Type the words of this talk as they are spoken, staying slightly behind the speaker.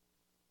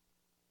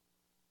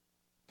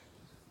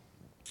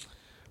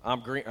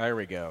I'm green. There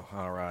we go.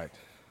 All right.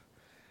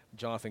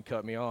 Jonathan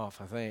cut me off,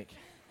 I think.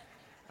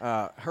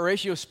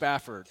 Horatio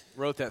Spafford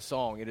wrote that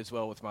song, It Is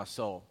Well With My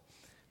Soul.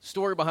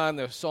 Story behind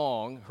the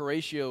song,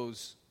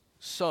 Horatio's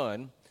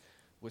son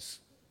was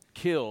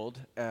killed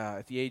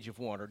at the age of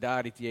 1, or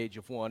died at the age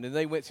of 1, and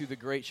they went through the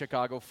Great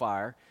Chicago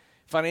Fire,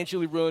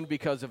 financially ruined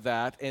because of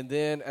that, and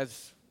then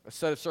as a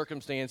set of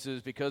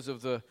circumstances, because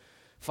of the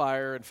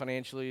fire and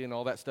financially and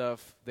all that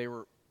stuff, they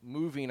were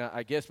moving,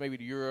 I guess, maybe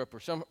to Europe, or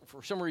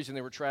for some reason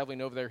they were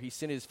traveling over there. He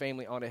sent his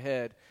family on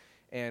ahead,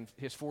 and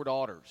his 4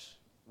 daughters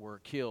were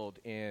killed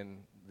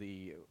in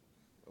the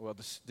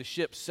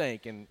ship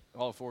sank, and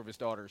all 4 of his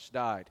daughters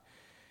died.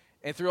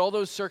 And through all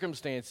those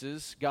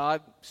circumstances,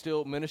 God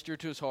still ministered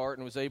to his heart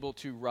and was able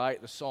to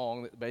write the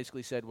song that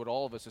basically said what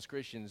all of us as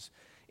Christians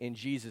in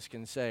Jesus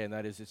can say, and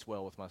that is, it's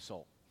well with my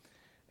soul.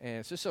 And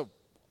it's just a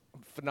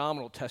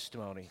phenomenal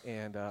testimony.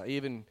 And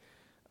even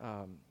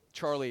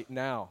Charlie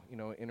now,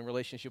 in a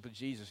relationship with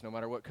Jesus, no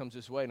matter what comes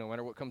his way, no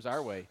matter what comes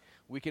our way,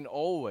 we can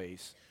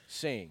always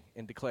sing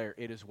and declare,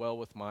 it is well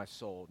with my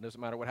soul. It doesn't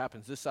matter what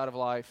happens this side of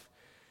life.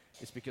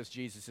 It's because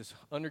Jesus is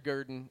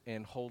undergirding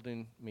and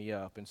holding me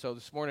up. And so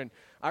this morning,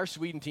 our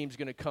Sweden team's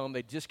going to come.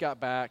 They just got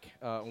back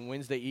on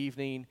Wednesday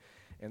evening,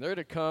 and they're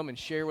going to come and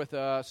share with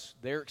us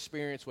their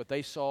experience, what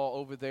they saw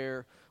over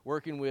there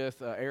working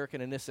with Eric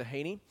and Anissa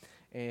Haney,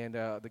 and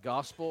the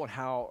gospel, and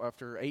how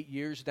after 8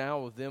 years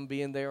now of them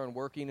being there and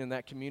working in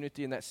that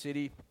community, in that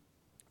city,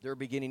 they're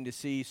beginning to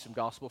see some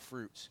gospel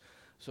fruits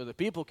so that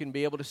people can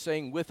be able to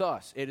sing with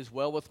us, it is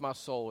well with my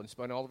soul, and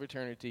spend all of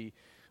eternity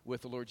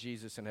with the Lord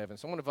Jesus in heaven.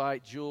 So I'm going to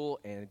invite Jewel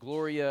and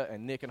Gloria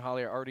and Nick and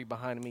Holly are already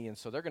behind me, and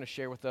so they're going to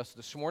share with us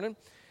this morning,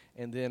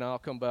 and then I'll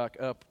come back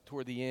up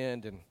toward the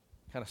end and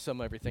kind of sum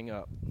everything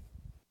up.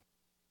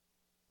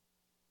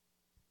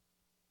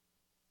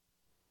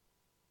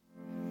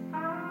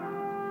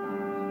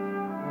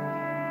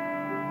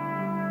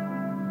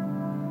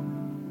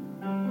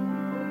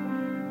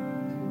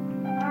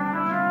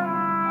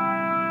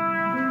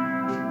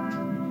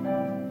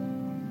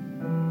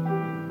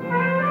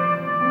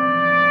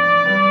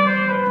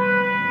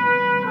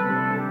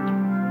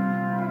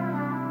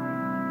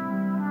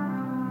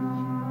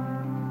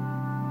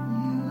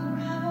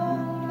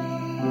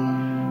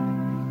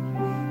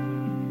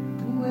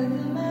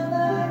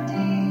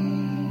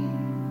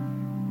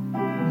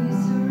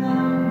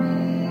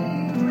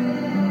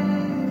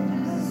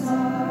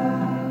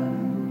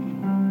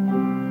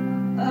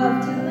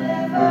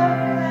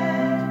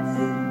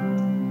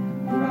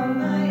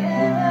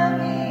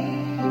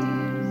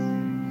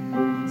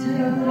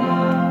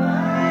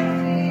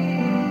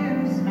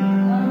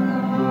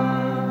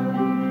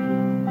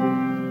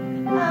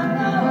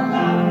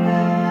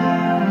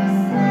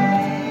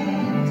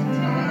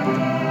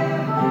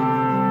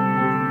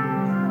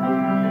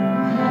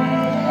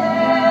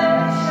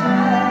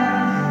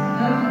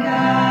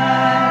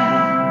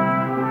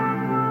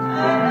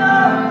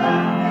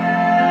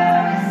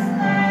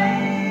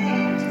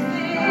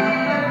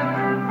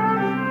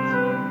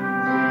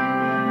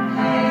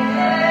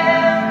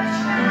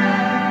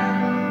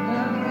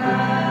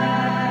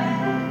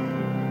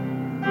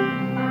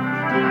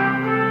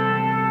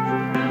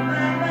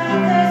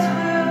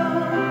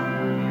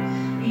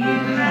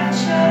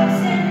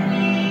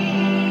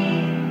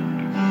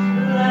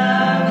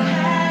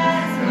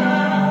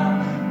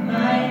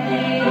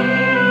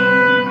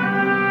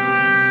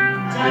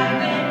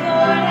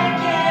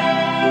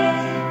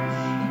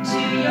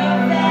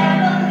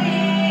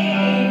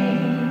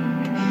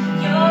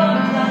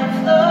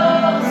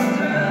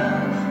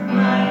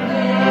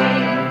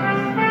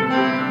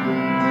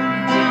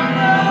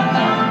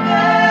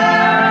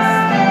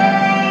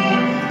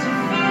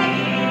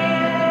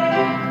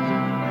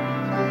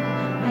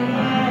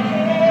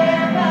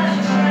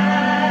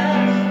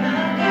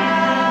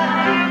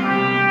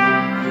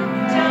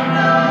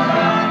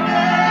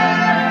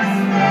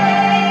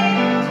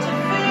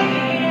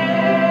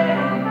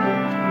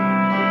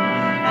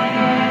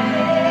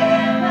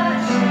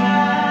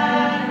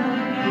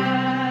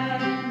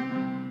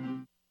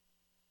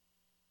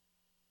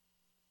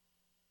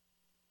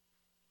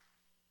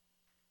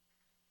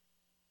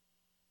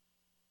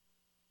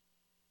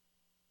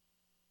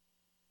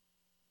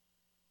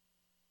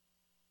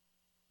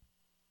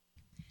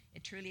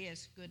 It truly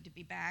is good to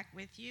be back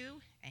with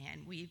you,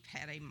 and we've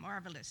had a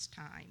marvelous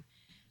time.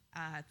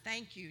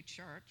 Thank you,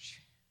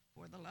 church,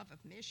 for the love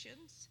of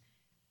missions,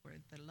 for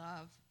the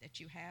love that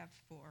you have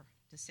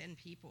to send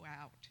people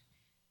out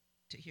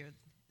to hear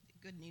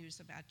the good news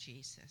about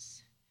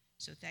Jesus.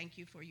 So thank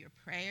you for your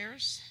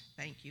prayers.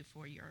 Thank you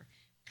for your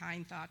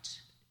kind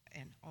thoughts,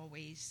 and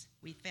always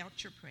we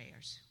felt your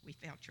prayers. We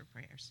felt your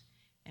prayers,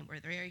 and we're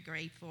very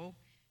grateful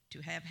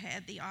to have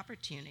had the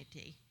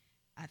opportunity.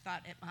 I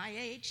thought at my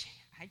age,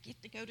 I'd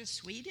get to go to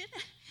Sweden,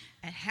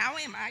 and how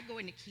am I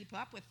going to keep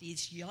up with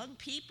these young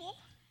people?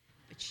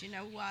 But you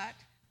know what?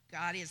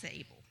 God is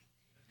able.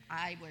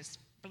 I was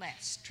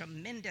blessed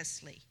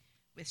tremendously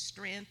with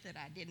strength that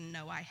I didn't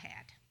know I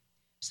had.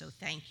 So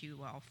thank you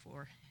all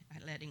for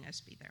letting us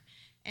be there.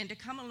 And to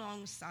come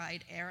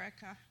alongside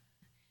Erica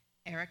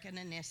Eric and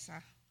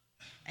Anissa,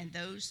 and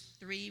those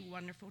 3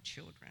 wonderful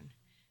children,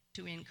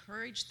 to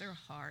encourage their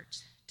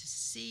hearts to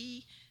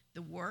see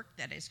the work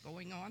that is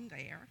going on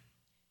there,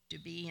 to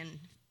be in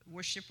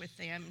worship with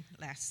them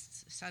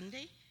last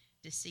Sunday,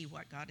 to see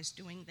what God is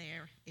doing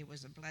there. It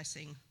was a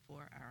blessing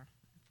for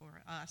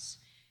us.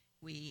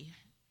 We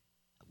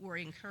were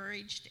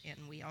encouraged,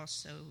 and we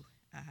also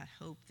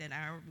hope that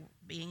our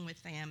being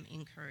with them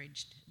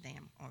encouraged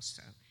them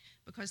also,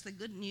 because the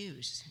good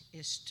news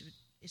is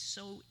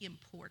so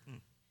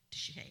important to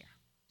share.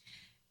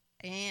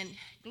 And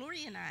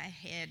Gloria and I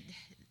had,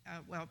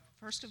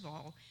 first of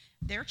all,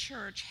 their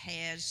church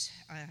has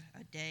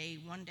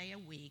one day a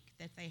week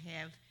that they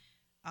have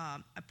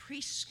a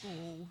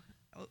preschool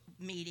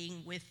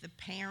meeting with the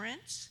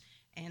parents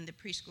and the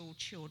preschool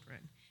children.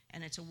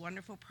 And it's a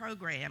wonderful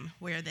program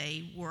where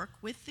they work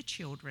with the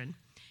children,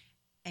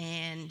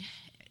 and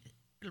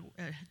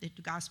the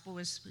gospel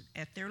is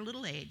at their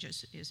little age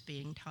is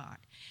being taught.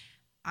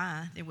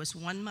 There was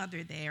one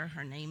mother there.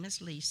 Her name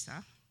is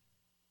Lisa.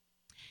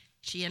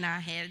 She and I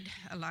had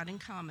a lot in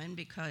common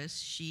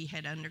because she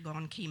had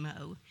undergone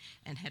chemo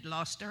and had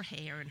lost her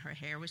hair, and her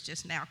hair was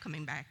just now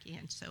coming back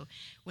in. So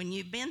when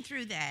you've been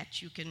through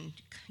that, you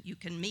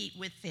can meet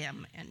with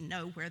them and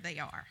know where they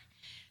are.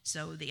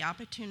 So the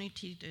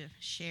opportunity to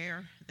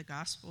share the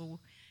gospel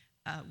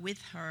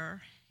with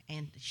her,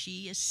 and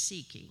she is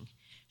seeking.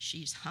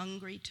 She's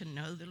hungry to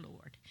know the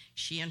Lord.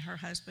 She and her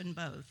husband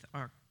both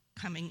are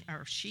coming,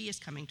 or she is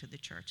coming to the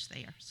church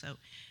there. So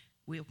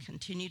we'll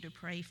continue to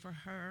pray for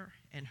her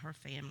and her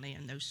family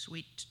and those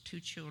sweet 2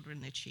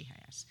 children that she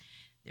has.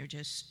 They're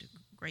just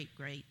great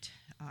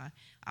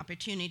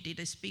opportunity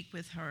to speak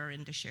with her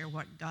and to share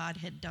what God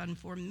had done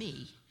for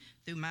me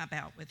through my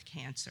bout with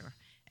cancer,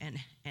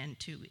 and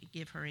to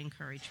give her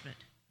encouragement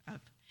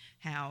of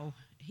how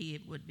he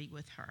would be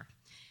with her.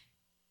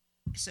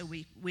 So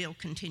we'll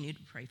continue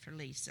to pray for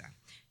Lisa.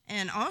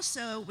 And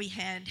also we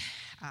had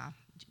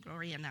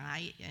Gloria and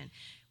I, and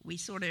we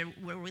sort of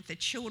were with the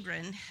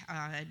children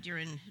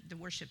during the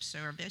worship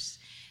service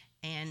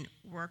and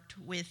worked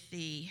with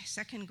the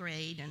 2nd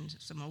grade and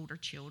some older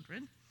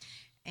children.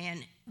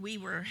 And we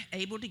were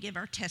able to give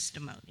our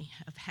testimony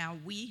of how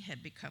we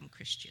had become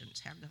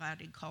Christians, how God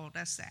had called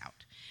us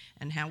out,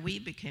 and how we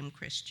became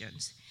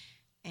Christians,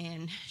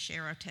 and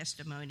share our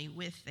testimony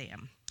with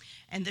them.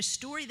 And the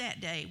story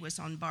that day was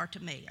on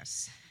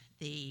Bartimaeus,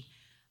 the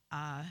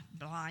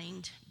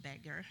blind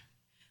beggar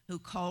who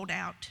called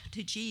out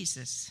to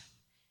Jesus,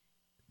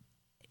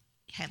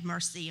 "Have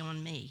mercy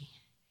on me."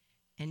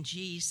 And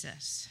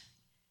Jesus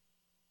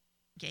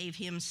gave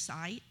him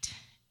sight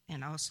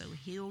and also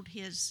healed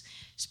his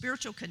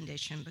spiritual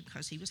condition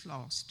because he was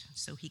lost.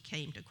 So he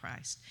came to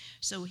Christ.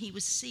 So he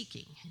was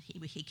seeking.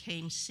 He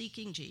came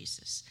seeking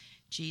Jesus.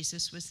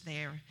 Jesus was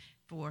there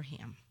for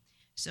him.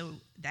 So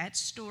that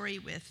story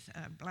with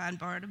blind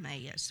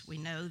Bartimaeus, we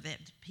know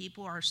that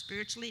people are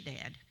spiritually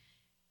dead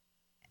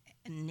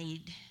and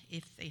need,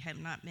 if they have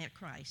not met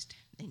Christ,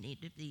 they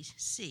need to be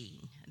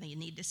seeing. They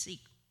need to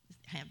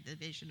have the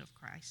vision of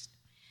Christ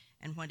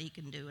and what he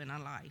can do in a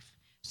life.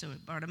 So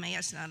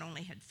Bartimaeus not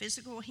only had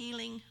physical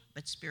healing,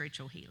 but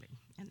spiritual healing,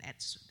 and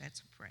that's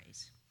a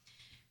praise.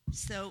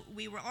 So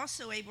we were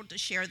also able to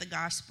share the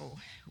gospel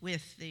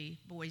with the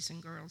boys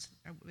and girls,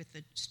 with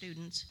the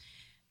students,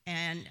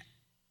 and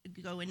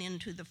going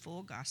into the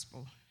full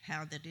gospel,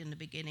 how that in the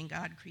beginning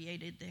God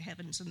created the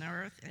heavens and the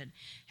earth, and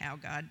how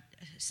God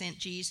sent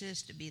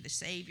Jesus to be the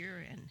Savior,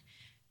 and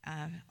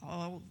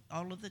all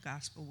of the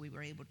gospel. We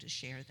were able to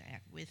share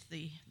that with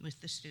the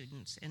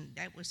students, and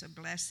that was a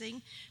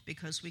blessing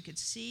because we could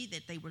see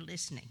that they were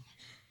listening.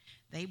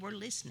 They were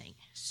listening.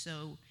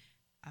 So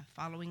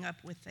following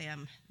up with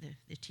them,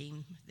 the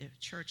team, the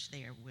church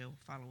there will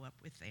follow up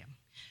with them.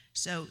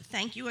 So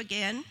thank you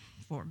again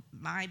for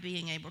my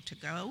being able to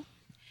go.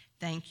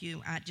 Thank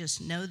you. I just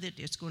know that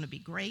it's going to be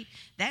great.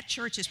 That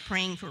church is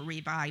praying for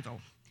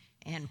revival,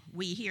 and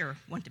we here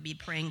want to be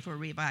praying for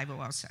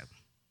revival also.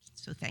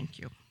 So thank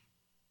you.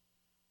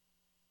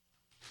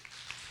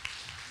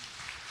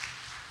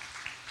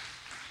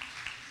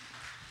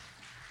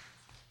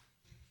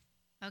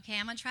 Okay,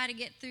 I'm going to try to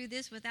get through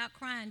this without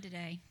crying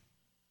today.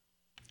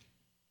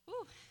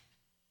 Whew.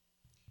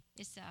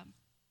 It's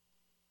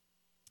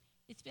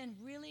been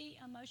really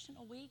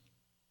emotional week.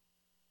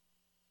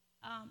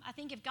 I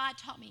think if God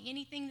taught me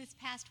anything this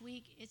past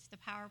week, it's the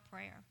power of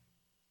prayer.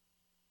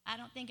 I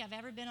don't think I've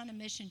ever been on a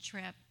mission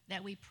trip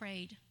that we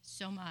prayed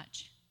so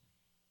much.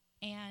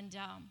 And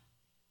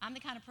I'm the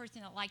kind of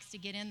person that likes to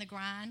get in the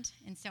grind,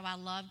 and so I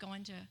love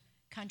going to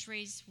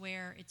countries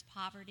where it's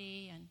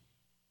poverty and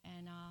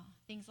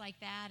things like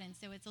that. And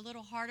so it's a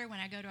little harder when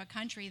I go to a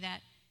country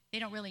that they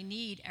don't really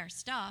need our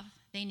stuff.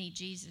 They need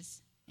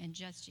Jesus and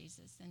just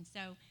Jesus. And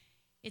so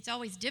it's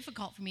always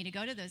difficult for me to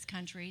go to those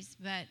countries,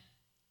 but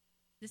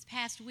this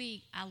past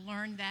week I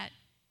learned that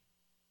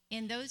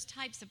in those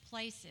types of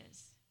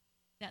places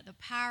that the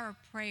power of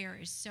prayer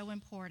is so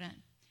important.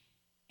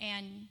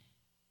 And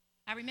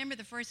I remember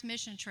the first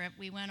mission trip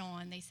we went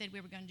on, they said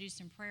we were going to do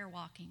some prayer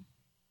walking.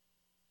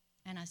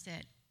 And I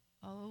said,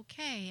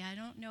 okay, I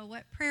don't know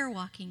what prayer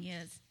walking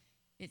is.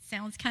 It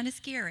sounds kind of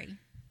scary.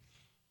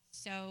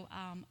 So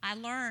I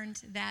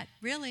learned that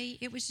really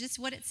it was just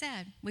what it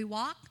said. We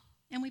walk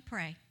and we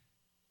pray.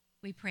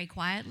 We pray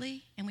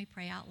quietly and we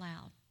pray out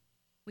loud.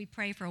 We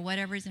pray for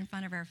whatever's in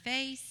front of our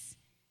face,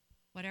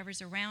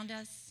 whatever's around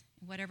us,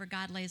 whatever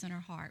God lays on our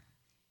heart.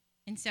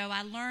 And so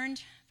I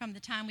learned from the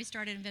time we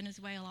started in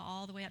Venezuela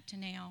all the way up to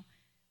now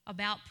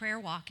about prayer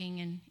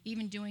walking, and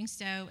even doing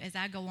so as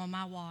I go on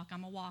my walk.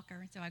 I'm a walker,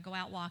 and so I go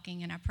out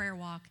walking and I prayer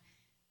walk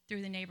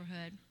through the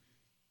neighborhood.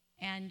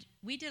 And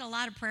we did a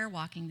lot of prayer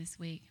walking this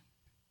week.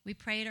 We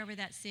prayed over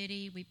that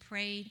city. We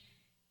prayed.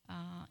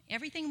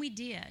 Everything we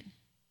did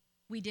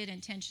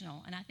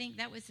intentional. And I think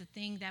that was the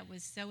thing that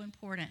was so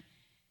important,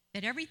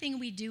 that everything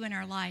we do in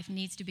our life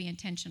needs to be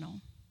intentional.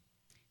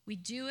 We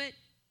do it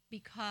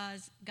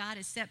because God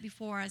has set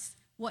before us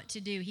what to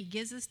do. He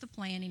gives us the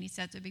plan and he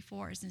sets it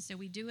before us. And so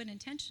we do it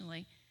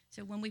intentionally.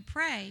 So when we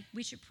pray,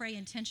 we should pray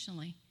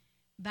intentionally,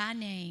 by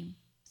name,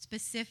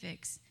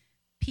 specifics,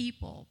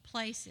 people,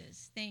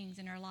 places, things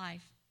in our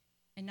life,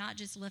 and not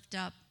just lift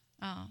up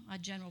a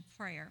general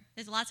prayer.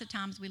 There's lots of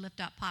times we lift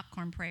up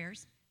popcorn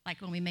prayers, like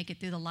when we make it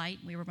through the light,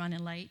 we were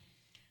running late.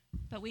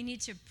 But we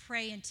need to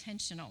pray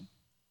intentional.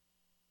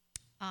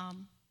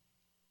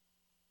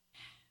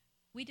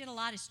 We did a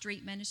lot of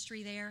street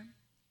ministry there.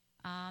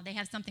 They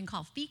have something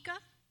called fika,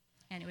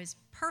 and it was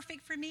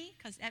perfect for me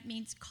because that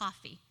means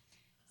coffee.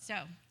 So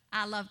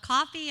I love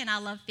coffee and I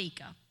love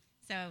fika.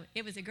 So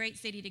it was a great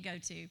city to go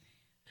to.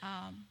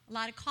 A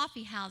lot of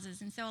coffee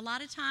houses. And so a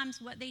lot of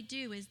times what they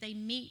do is they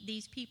meet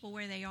these people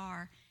where they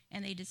are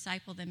and they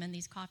disciple them in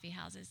these coffee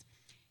houses.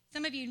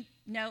 Some of you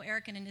know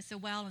Eric and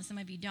Anissa well, and some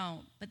of you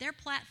don't. But their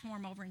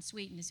platform over in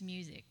Sweden is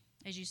music,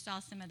 as you saw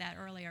some of that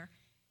earlier.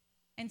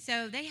 And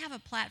so they have a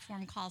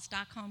platform called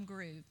Stockholm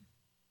Groove.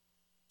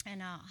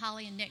 And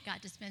Holly and Nick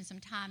got to spend some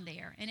time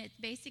there. And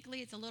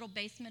it's a little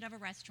basement of a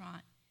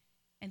restaurant.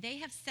 And they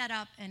have set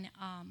up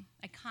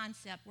a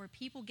concept where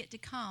people get to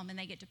come and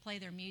they get to play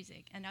their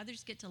music. And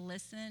others get to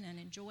listen and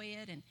enjoy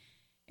it. And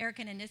Eric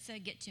and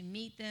Anissa get to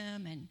meet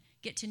them and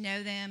get to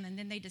know them. And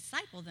then they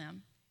disciple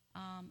them.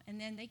 And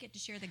then they get to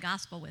share the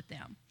gospel with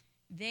them.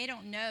 They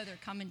don't know they're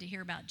coming to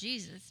hear about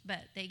Jesus, but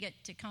they get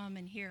to come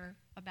and hear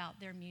about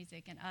their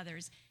music and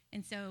others.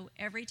 And so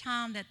every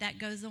time that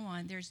goes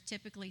on, there's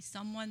typically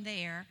someone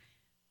there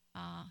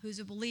who's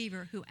a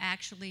believer who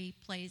actually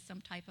plays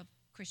some type of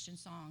Christian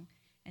song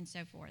and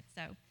so forth.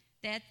 So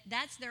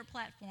that's their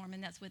platform,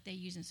 and that's what they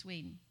use in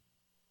Sweden.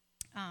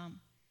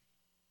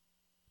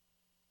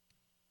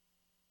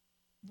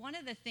 One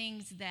of the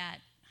things that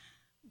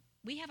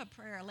we have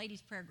a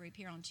ladies' prayer group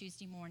here on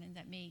Tuesday morning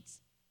that meets,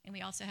 and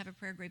we also have a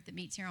prayer group that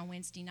meets here on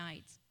Wednesday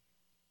nights.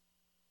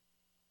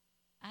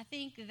 I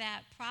think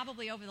that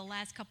probably over the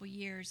last couple of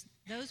years,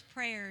 those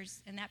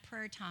prayers and that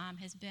prayer time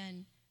has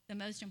been the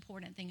most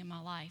important thing in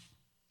my life.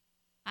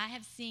 I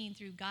have seen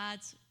through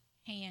God's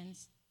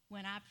hands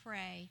when I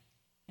pray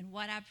and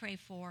what I pray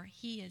for,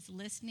 he is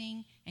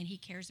listening and he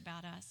cares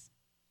about us.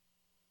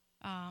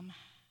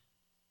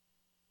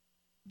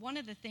 One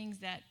of the things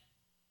that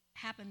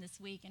happened this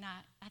week, and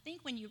I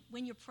think when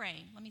you're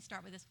praying, let me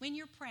start with this. When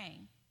you're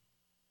praying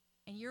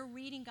and you're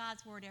reading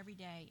God's word every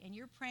day and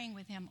you're praying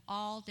with him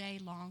all day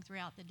long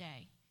throughout the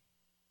day,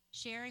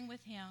 sharing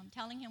with him,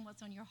 telling him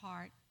what's on your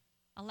heart,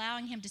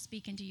 allowing him to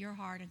speak into your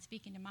heart and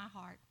speak into my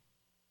heart,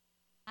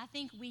 I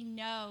think we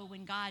know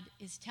when God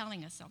is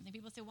telling us something.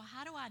 People say, well,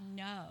 how do I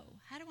know?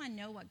 How do I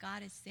know what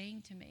God is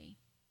saying to me?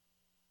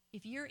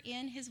 If you're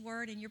in his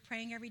word and you're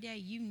praying every day,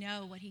 you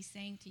know what he's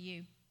saying to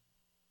you.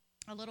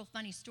 A little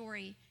funny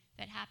story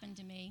that happened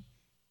to me.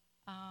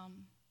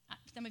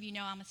 Some of you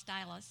know I'm a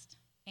stylist,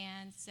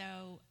 and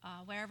so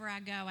wherever I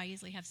go, I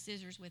usually have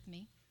scissors with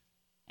me.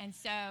 And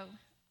so,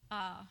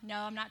 no,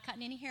 I'm not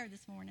cutting any hair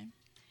this morning.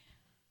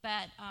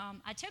 But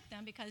I took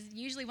them because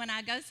usually when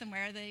I go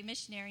somewhere, the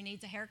missionary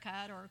needs a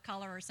haircut or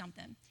color or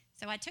something.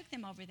 So I took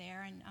them over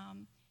there, and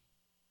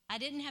I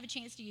didn't have a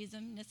chance to use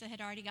them. Nissa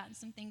had already gotten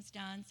some things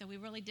done, so we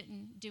really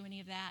didn't do any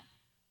of that.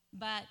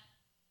 But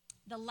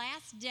the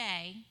last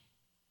day,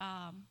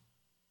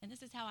 and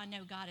this is how I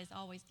know God is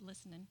always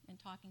listening and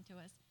talking to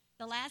us.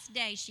 The last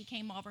day she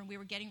came over, and we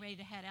were getting ready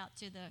to head out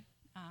to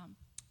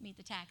meet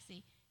the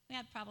taxi. We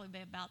had probably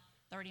been about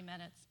 30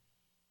 minutes.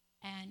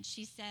 And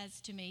she says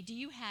to me, do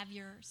you have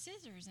your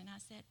scissors? And I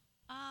said,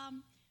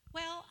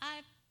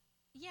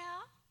 yeah.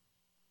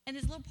 And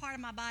this little part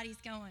of my body's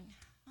going,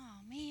 oh,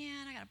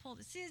 man, I got to pull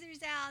the scissors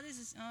out. This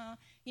is,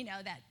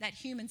 that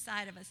human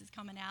side of us is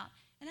coming out.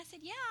 And I said,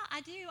 yeah,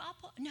 I do. I'll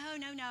pull. No,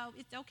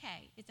 it's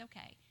okay. It's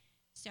okay.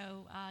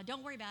 So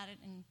don't worry about it.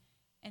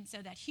 And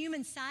so that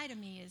human side of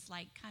me is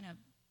like kind of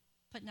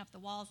putting up the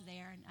walls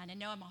there. And I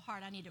know in my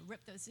heart I need to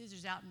rip those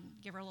scissors out and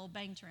give her a little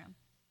bang trim.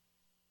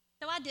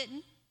 So I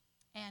didn't.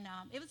 And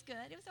it was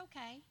good. It was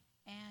okay.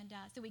 And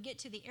so we get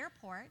to the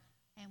airport,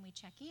 and we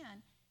check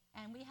in.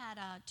 And we had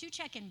 2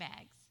 check-in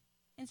bags.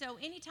 And so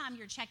anytime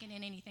you're checking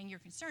in anything you're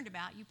concerned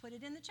about, you put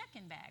it in the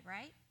check-in bag,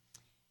 right?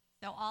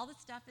 So all the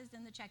stuff is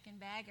in the check-in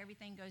bag.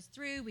 Everything goes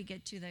through. We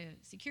get to the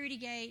security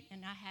gate,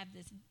 and I have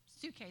this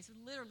suitcase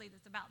literally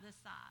that's about this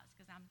size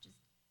because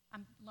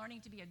I'm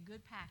learning to be a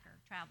good packer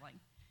traveling.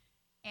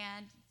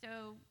 And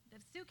so the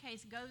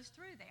suitcase goes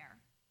through there,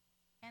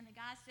 and the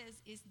guy says,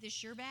 "Is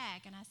this your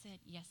bag?" And I said,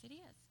 "Yes, it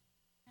is."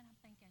 And I'm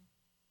thinking,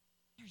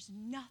 there's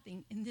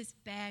nothing in this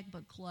bag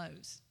but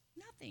clothes.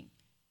 Nothing.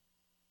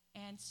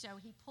 And so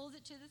he pulls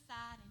it to the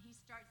side, and he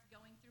starts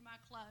going through my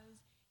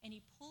clothes, and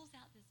he pulls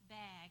out this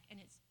bag, and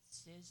it's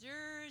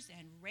scissors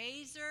and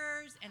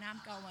razors, and I'm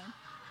going,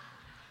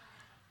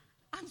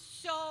 I'm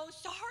so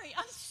sorry.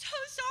 I'm so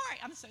sorry.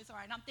 I'm so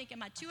sorry. And I'm thinking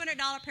my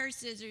 $200 pair of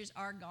scissors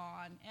are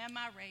gone, and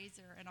my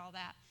razor and all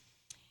that.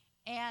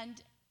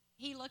 And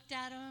he looked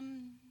at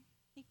them.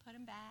 He put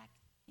them back.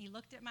 He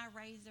looked at my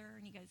razor,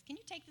 and he goes, "Can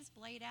you take this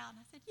blade out?" And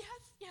I said,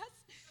 yes.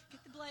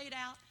 Get the blade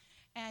out.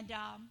 And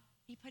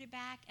he put it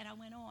back, and I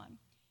went on.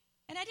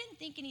 And I didn't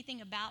think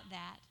anything about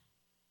that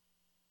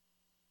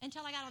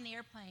until I got on the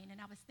airplane,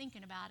 and I was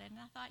thinking about it. And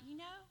I thought,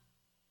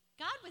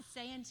 God was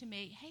saying to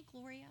me, "Hey,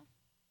 Gloria,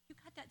 you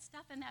got that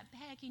stuff in that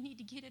bag. You need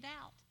to get it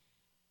out.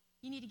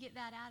 You need to get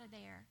that out of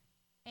there."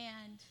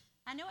 And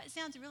I know it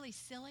sounds really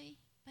silly,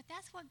 but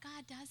that's what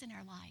God does in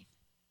our life.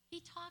 He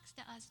talks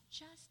to us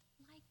just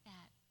like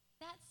that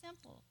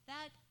simple,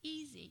 that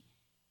easy.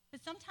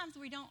 But sometimes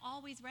we don't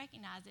always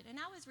recognize it. And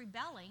I was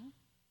rebelling.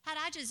 Had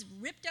I just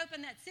ripped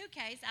open that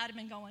suitcase, I'd have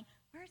been going,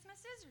 "Where's my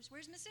scissors?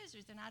 Where's my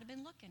scissors?" And I'd have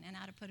been looking, and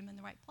I'd have put them in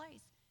the right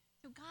place.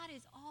 So God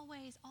is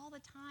always, all the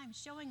time,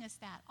 showing us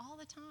that all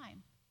the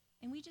time.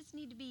 And we just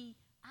need to be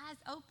eyes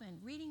open,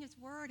 reading his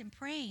word and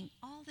praying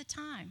all the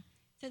time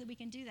so that we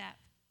can do that.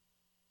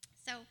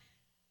 So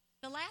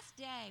the last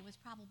day was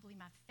probably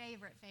my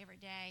favorite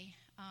day.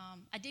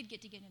 I did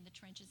get in the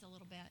trenches a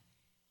little bit.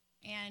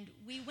 And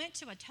we went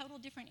to a total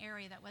different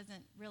area that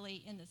wasn't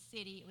really in the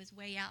city. It was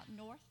way out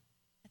north.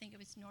 I think it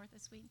was north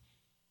of Sweden.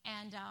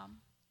 And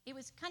it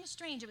was kind of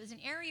strange. It was an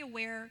area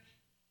where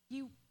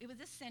it was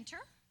a center,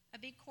 a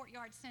big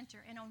courtyard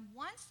center. And on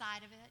one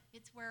side of it,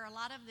 it's where a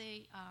lot of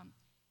the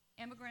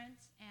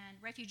immigrants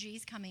and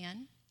refugees come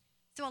in.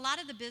 So a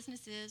lot of the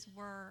businesses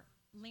were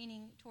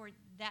leaning toward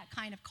that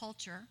kind of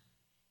culture.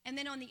 And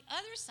then on the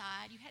other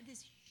side, you had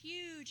this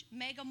huge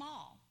mega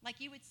mall,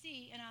 like you would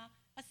see in a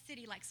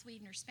city like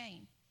Sweden or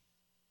Spain.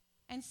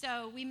 And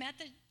so we met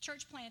the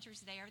church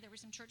planters there. There were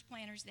some church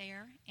planters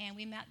there, and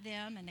we met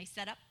them, and they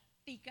set up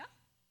fika.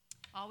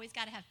 Always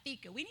got to have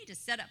fika. We need to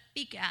set up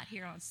fika out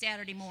here on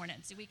Saturday morning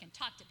so we can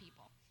talk to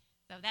people.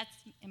 So that's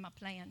in my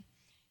plan.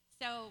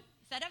 So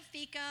set up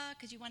fika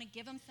because you want to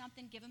give them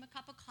something, give them a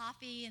cup of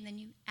coffee, and then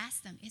you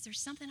ask them, "Is there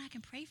something I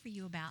can pray for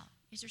you about?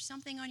 Is there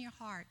something on your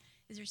heart?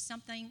 Is there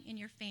something in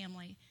your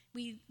family?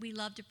 We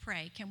love to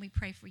pray. Can we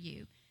pray for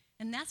you?"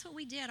 And that's what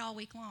we did all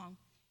week long.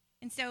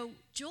 And so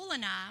Jewel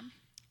and I,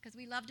 because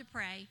we love to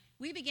pray,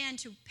 we began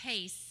to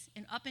pace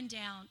and up and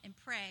down and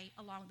pray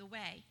along the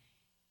way.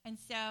 And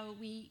so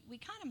we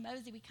kind of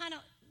mosey. We kind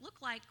of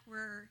look like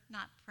we're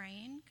not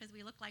praying because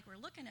we look like we're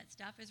looking at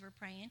stuff as we're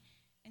praying.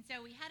 And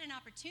so we had an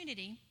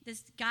opportunity.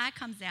 This guy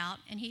comes out,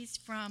 and he's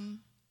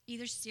from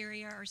either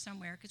Syria or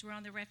somewhere because we're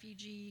on the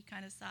refugee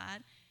kind of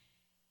side.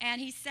 And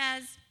he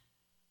says,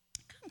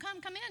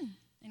 come in.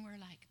 And we're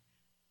like,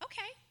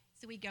 okay.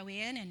 So we go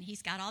in, and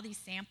he's got all these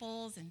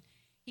samples, and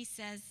he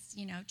says,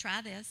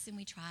 try this, and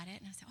we tried it.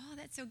 And I said, "Oh,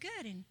 that's so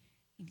good." And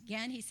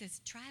again, he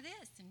says, "Try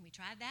this," and we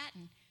tried that.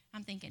 And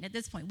I'm thinking, at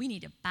this point, we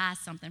need to buy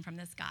something from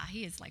this guy.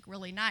 He is,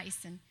 really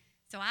nice. And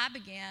so I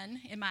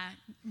began, in my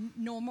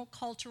normal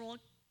cultural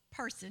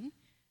person,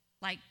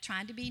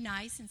 trying to be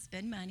nice and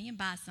spend money and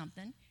buy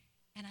something.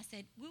 And I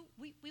said,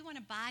 we want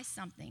to buy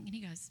something. And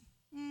he goes,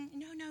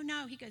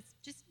 no. He goes,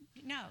 just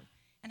no.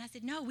 And I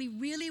said, "No, we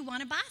really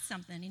want to buy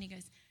something." And he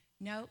goes,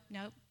 nope.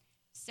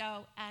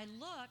 So I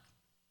look,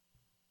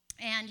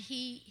 and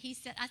he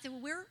said, I said,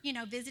 "Well,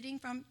 we're, visiting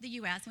from the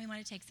U.S., and we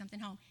want to take something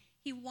home."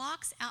 He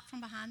walks out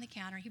from behind the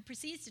counter. He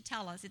proceeds to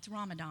tell us it's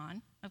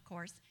Ramadan, of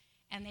course,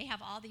 and they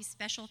have all these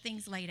special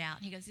things laid out.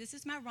 And he goes, "This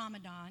is my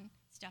Ramadan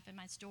stuff in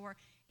my store.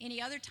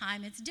 Any other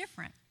time, it's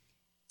different."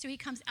 So he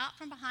comes out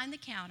from behind the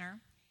counter,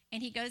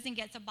 and he goes and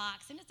gets a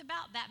box, and it's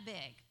about that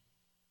big.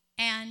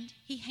 And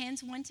he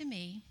hands one to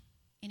me,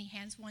 and he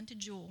hands one to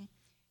Jewel,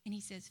 and he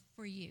says,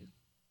 "For you."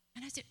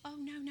 And I said, "Oh,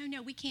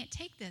 no, we can't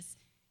take this."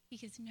 He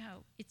goes,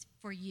 "No, it's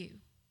for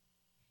you."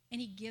 And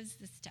he gives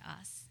this to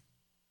us.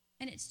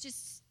 And it's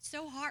just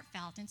so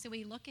heartfelt. And so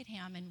we look at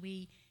him, and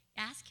we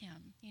ask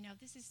him,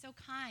 "This is so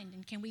kind,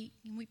 and can we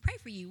pray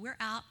for you? We're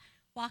out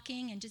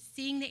walking and just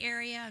seeing the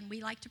area, and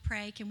we like to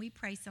pray. Can we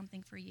pray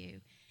something for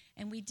you?"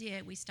 And we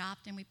did. We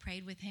stopped, and we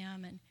prayed with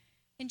him,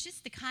 and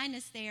just the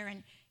kindness there.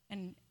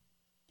 And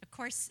of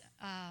course,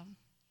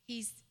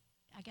 he's,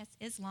 I guess,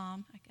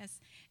 Islam,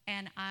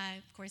 And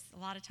of course, a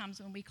lot of times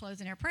when we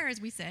close in our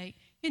prayers, we say,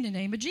 "In the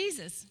name of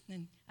Jesus."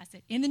 And I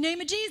said, "In the name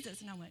of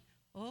Jesus." And I went,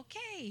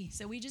 okay.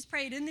 So we just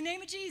prayed, "In the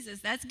name of Jesus."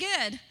 That's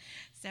good.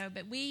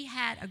 But we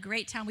had a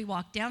great time. We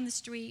walked down the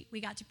street. We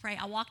got to pray.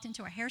 I walked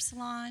into a hair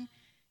salon,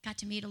 got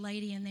to meet a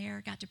lady in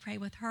there, got to pray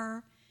with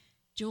her.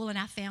 Jewel and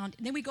I found,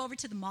 and then we go over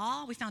to the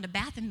mall. We found a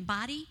Bath and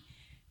Body.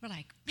 We're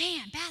like,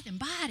 man, Bath and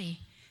Body.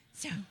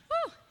 So,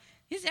 whew,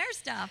 it's their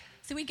stuff.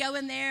 So we go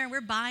in there and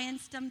we're buying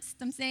some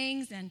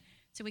things. And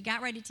so we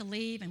got ready to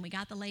leave and we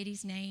got the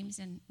ladies' names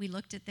and we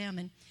looked at them.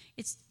 And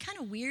it's kind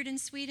of weird in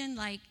Sweden,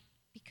 like,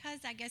 because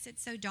I guess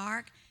it's so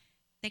dark,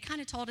 they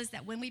kind of told us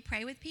that when we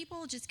pray with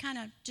people, just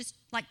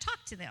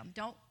talk to them.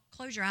 Don't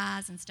close your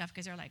eyes and stuff,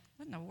 because they're like,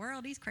 what in the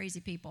world, these crazy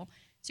people.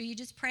 So you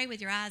just pray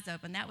with your eyes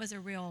open. That was a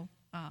real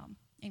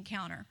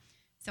encounter.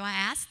 So I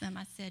asked them,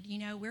 I said,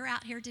 we're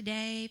out here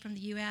today from the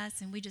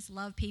U.S. and we just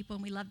love people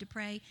and we love to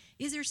pray.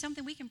 Is there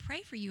something we can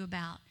pray for you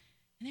about?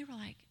 And they were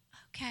like,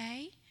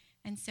 okay.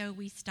 And so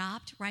we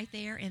stopped right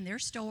there in their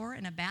store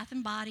in a Bath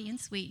and Body in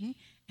Sweden,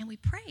 and we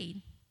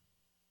prayed.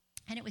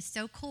 And it was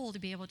so cool to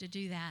be able to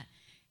do that.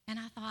 And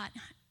I thought,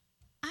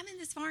 I'm in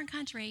this foreign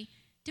country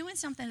doing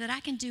something that I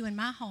can do in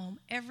my home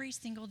every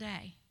single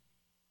day.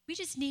 We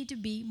just need to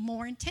be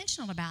more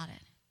intentional about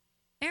it.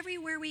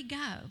 Everywhere we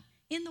go,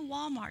 in the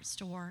Walmart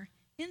store,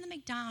 in the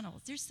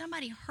McDonald's, there's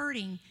somebody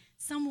hurting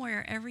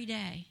somewhere every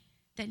day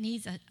that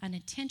needs an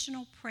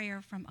intentional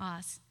prayer from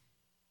us.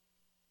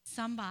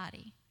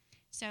 Somebody.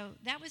 So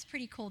that was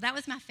pretty cool. That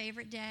was my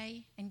favorite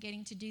day, and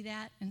getting to do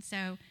that. And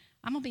so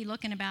I'm going to be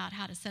looking about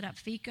how to set up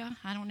fika.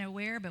 I don't know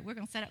where, but we're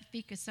going to set up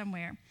fika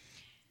somewhere.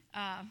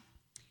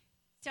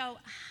 So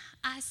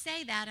I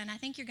say that, and I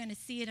think you're going to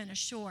see it in a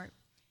short.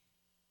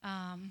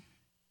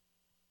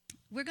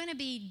 We're going to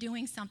be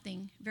doing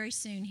something very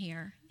soon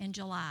here in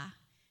July.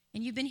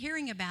 And you've been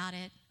hearing about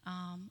it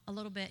a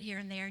little bit here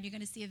and there, and you're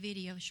going to see a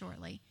video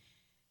shortly.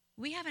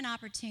 We have an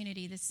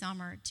opportunity this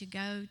summer to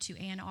go to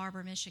Ann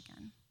Arbor,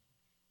 Michigan.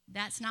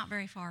 That's not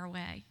very far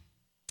away.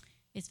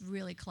 It's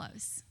really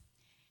close.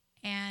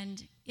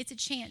 And it's a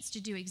chance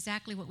to do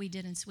exactly what we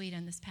did in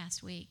Sweden this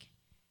past week.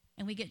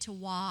 And we get to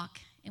walk,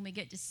 and we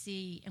get to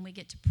see, and we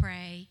get to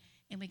pray,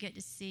 and we get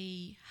to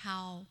see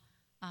how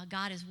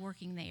God is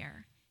working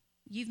there.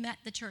 You've met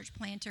the church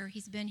planter.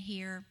 He's been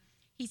here.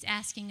 He's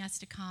asking us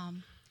to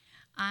come.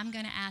 I'm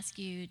going to ask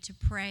you to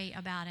pray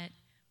about it,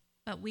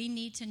 but we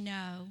need to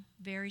know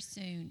very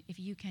soon if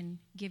you can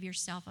give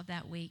yourself of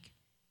that week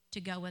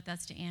to go with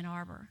us to Ann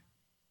Arbor.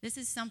 This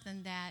is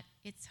something that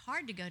it's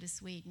hard to go to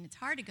Sweden. It's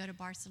hard to go to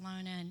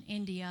Barcelona and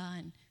India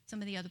and some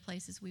of the other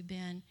places we've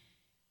been.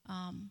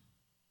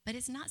 But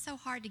it's not so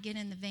hard to get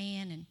in the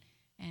van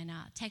and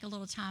take a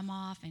little time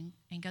off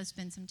and go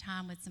spend some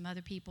time with some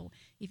other people.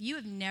 If you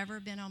have never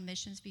been on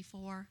missions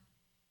before,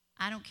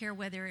 I don't care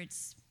whether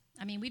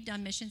we've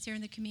done missions here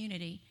in the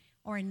community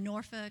or in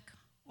Norfolk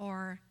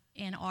or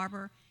Ann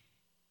Arbor.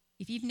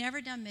 If you've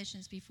never done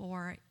missions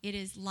before, it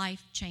is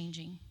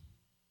life-changing.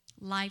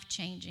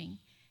 Life-changing.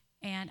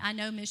 And I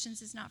know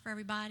missions is not for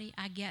everybody.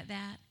 I get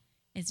that.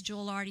 As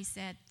Joel already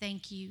said,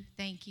 thank you,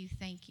 thank you,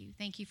 thank you.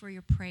 Thank you for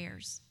your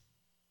prayers.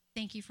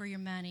 Thank you for your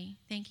money.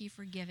 Thank you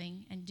for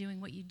giving and doing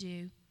what you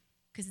do,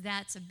 because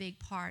that's a big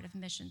part of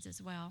missions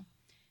as well.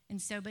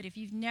 And so, but if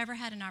you've never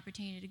had an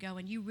opportunity to go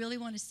and you really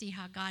want to see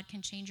how God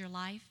can change your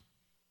life,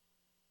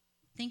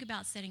 think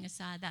about setting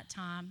aside that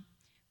time.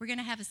 We're going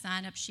to have a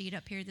sign-up sheet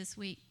up here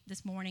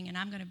this morning, and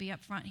I'm going to be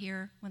up front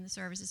here when the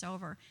service is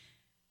over.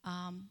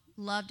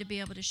 Love to be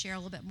able to share a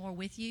little bit more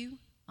with you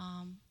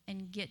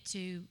and get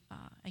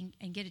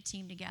a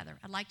team together.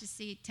 I'd like to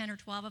see 10 or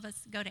 12 of us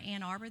go to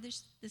Ann Arbor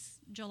this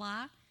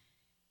July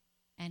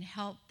and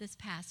help this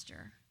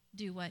pastor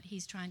do what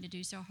he's trying to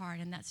do so hard,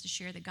 and that's to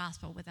share the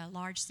gospel with a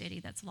large city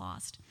that's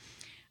lost.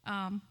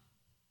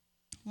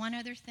 One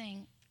other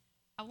thing,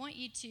 I want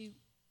you to,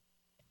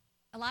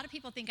 a lot of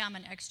people think I'm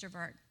an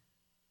extrovert.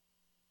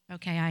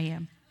 Okay, I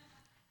am.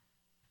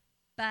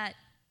 But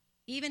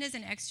even as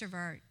an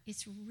extrovert,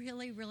 it's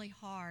really, really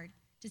hard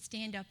to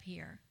stand up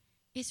here.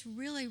 It's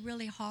really,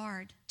 really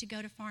hard to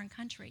go to foreign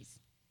countries.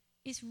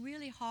 It's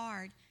really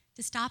hard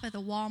to stop at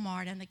the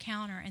Walmart and the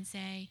counter and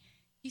say,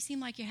 you seem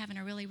like you're having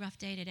a really rough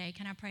day today.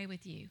 Can I pray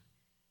with you?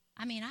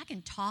 I mean, I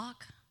can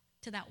talk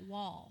to that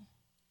wall,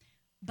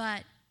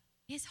 but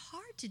it's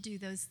hard to do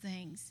those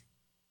things.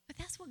 But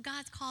that's what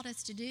God's called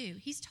us to do.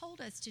 He's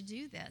told us to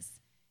do this.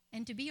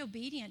 And to be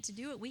obedient to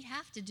do it, we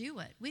have to do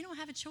it. We don't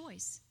have a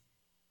choice.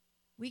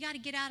 We got to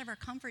get out of our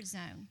comfort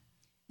zone.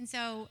 And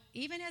so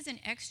even as an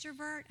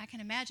extrovert, I can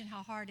imagine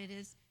how hard it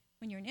is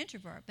when you're an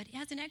introvert. But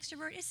as an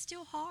extrovert, it's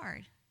still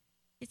hard.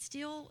 It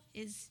still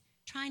is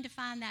trying to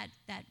find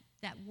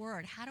that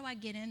word. How do I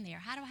get in there?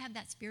 How do I have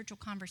that spiritual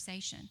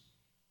conversation?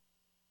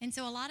 And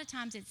so a lot of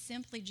times it's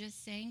simply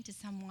just saying to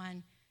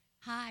someone,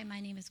 hi, my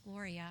name is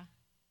Gloria.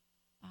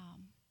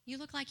 You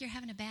look like you're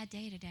having a bad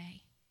day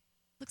today.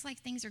 Looks like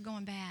things are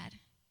going bad.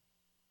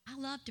 I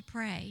love to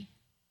pray.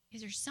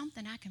 Is there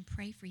something I can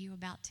pray for you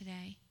about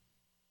today?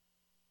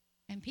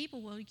 And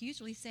people will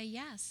usually say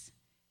yes.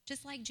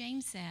 Just like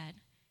James said,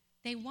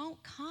 they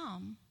won't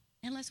come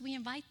unless we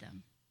invite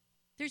them.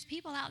 There's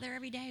people out there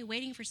every day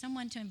waiting for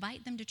someone to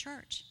invite them to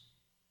church.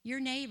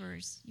 Your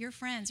neighbors, your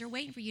friends, they're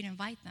waiting for you to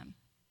invite them.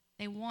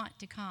 They want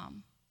to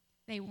come.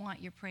 They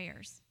want your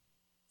prayers.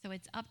 So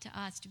it's up to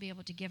us to be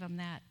able to give them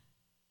that.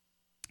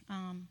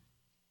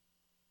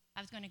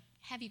 I was going to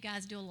have you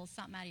guys do a little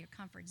something out of your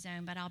comfort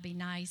zone, but I'll be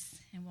nice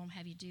and won't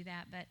have you do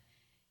that. But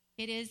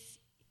it is,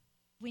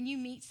 when you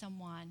meet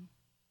someone,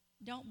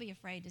 don't be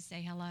afraid to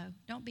say hello.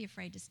 Don't be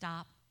afraid to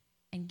stop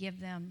and give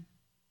them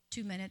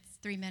 2 minutes,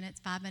 3 minutes,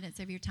 5 minutes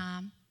of your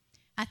time.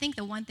 I think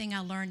the one thing I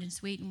learned in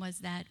Sweden was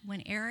that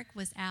when Eric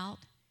was out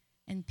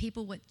and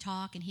people would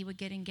talk and he would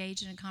get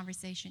engaged in a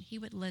conversation, he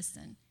would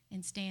listen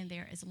and stand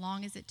there as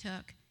long as it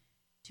took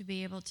to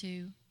be able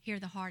to hear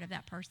the heart of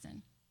that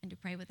person and to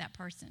pray with that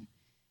person.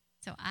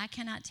 So I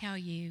cannot tell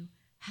you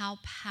how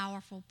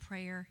powerful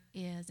prayer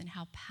is and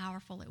how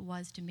powerful it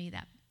was to me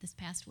this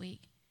past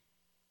week.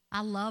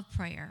 I love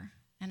prayer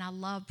and I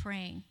love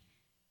praying,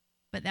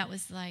 but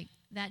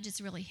that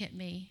just really hit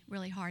me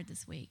really hard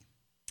this week.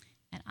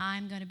 And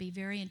I'm going to be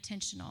very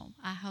intentional,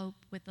 I hope,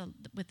 with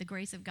the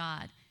grace of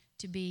God,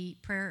 to be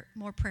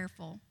more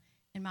prayerful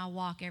in my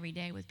walk every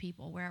day with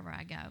people wherever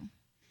I go.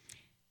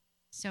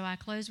 So I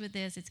close with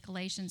this. It's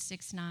Galatians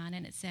 6:9,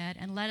 and it said,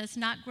 "And let us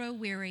not grow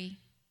weary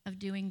of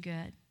doing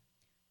good,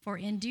 for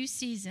in due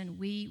season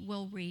we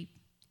will reap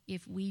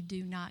if we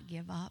do not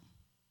give up."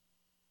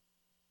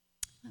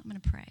 I'm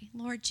going to pray.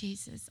 Lord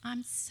Jesus,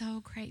 I'm so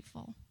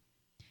grateful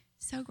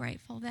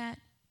that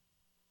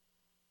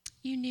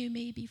you knew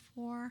me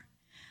before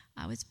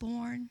I was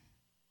born.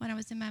 When I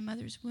was in my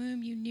mother's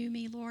womb, you knew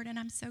me, Lord, and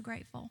I'm so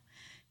grateful.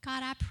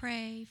 God, I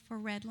pray for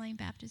Red Lane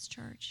Baptist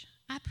Church.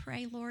 I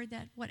pray, Lord,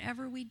 that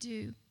whatever we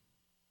do,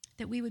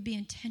 that we would be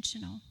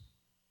intentional,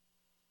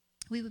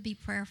 we would be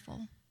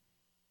prayerful,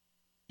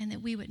 and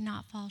that we would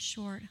not fall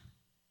short,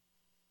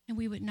 and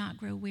we would not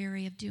grow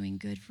weary of doing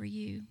good for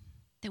you,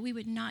 that we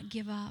would not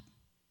give up,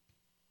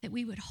 that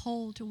we would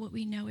hold to what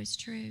we know is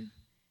true,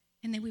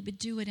 and that we would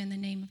do it in the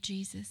name of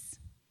Jesus.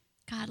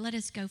 God, let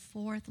us go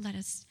forth. Let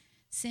us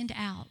send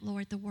out,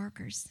 Lord, the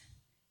workers,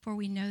 for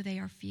we know they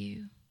are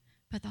few,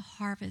 but the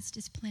harvest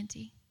is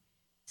plenty.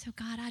 So,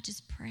 God, I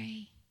just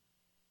pray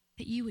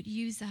that you would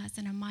use us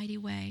in a mighty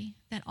way,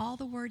 that all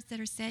the words that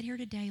are said here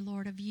today,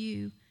 Lord, of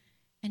you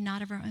and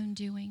not of our own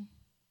doing.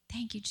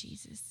 Thank you,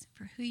 Jesus,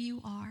 for who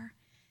you are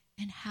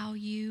and how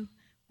you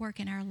work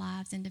in our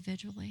lives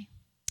individually.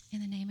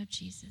 In the name of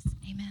Jesus,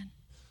 amen.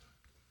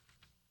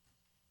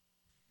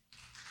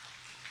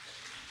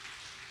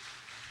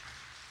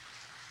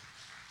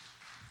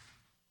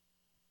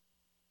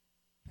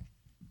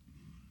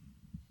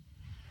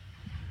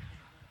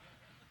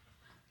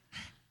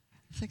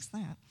 Fix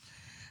that.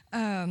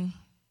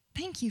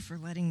 Thank you for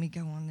letting me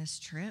go on this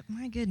trip.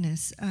 My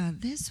goodness,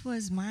 this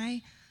was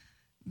my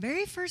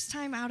very first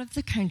time out of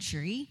the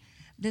country.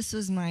 This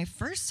was my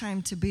first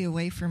time to be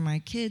away from my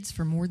kids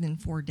for more than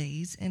 4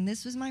 days, and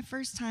this was my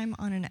first time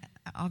on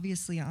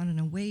an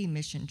away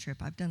mission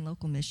trip. I've done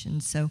local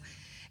missions, so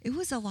it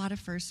was a lot of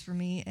firsts for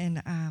me,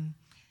 and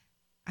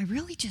I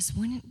really just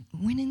went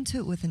into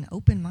it with an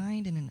open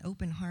mind and an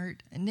open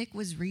heart. And Nick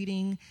was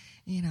reading,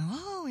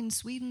 in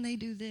Sweden they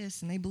do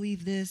this and they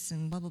believe this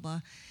and blah, blah,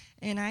 blah.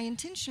 And I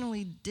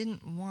intentionally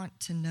didn't want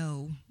to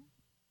know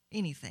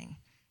anything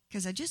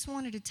because I just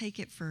wanted to take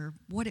it for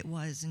what it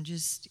was and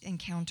just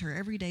encounter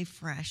every day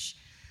fresh.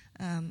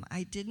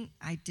 I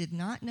did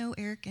not know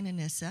Eric and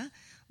Anissa.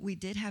 We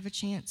did have a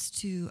chance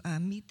to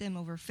meet them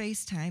over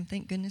FaceTime.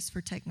 Thank goodness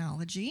for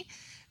technology.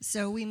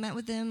 So we met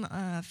with them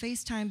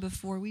FaceTime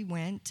before we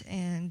went,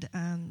 and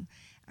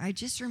I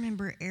just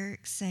remember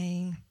Eric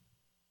saying,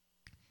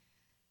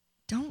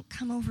 "Don't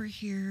come over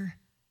here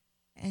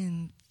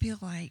and feel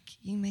like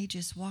you may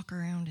just walk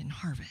around and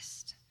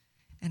harvest,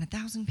 and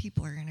 1,000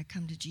 people are going to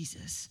come to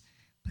Jesus,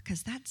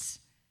 because that's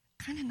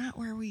kind of not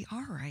where we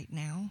are right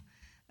now.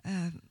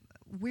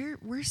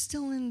 We're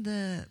still in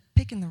the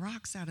picking the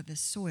rocks out of this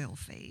soil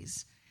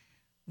phase.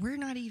 We're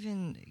not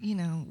even,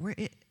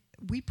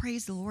 we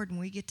praise the Lord when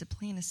we get to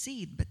plant a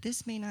seed, but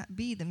this may not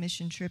be the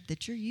mission trip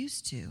that you're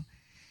used to."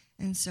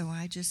 And so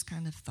I just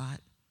kind of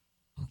thought,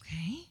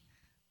 okay,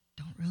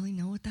 don't really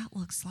know what that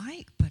looks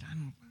like, but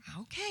I'm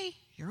okay,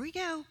 here we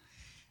go.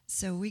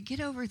 So we get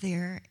over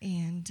there,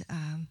 and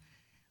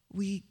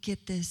we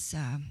get this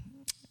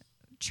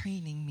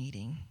training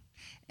meeting.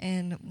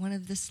 And one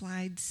of the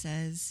slides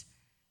says,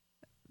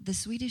 the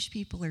Swedish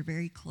people are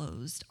very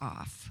closed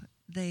off.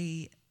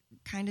 They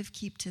kind of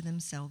keep to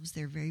themselves.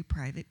 They're very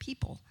private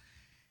people.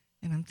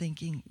 And I'm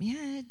thinking,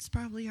 yeah, it's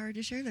probably hard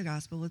to share the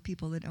gospel with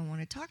people that don't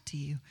want to talk to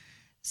you.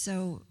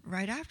 So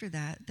right after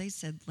that, they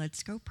said,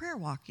 "Let's go prayer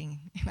walking."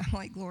 And I'm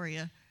like,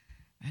 "Gloria,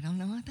 I don't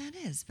know what that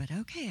is, but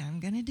okay,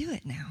 I'm going to do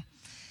it now."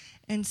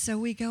 And so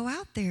we go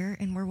out there,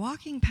 and we're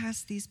walking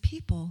past these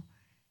people,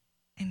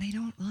 and they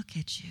don't look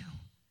at you.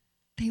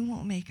 They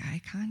won't make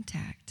eye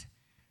contact.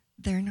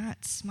 They're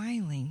not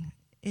smiling.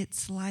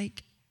 It's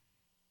like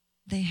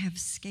they have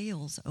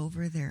scales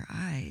over their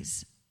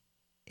eyes.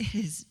 It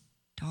is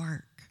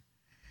dark.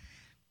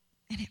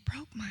 And it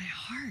broke my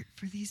heart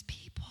for these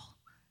people.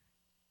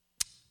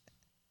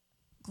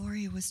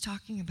 Gloria was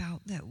talking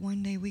about that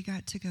one day we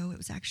got to go. It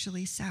was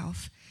actually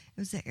south. It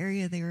was the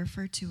area they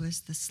refer to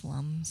as the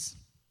slums.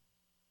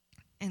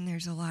 And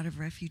there's a lot of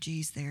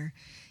refugees there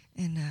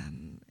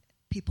and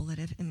people that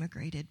have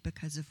immigrated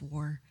because of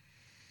war.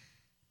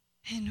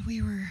 And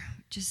we were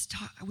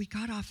we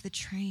got off the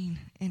train,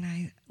 and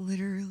I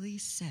literally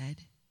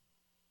said,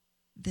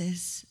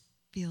 "This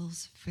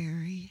feels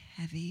very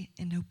heavy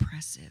and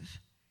oppressive."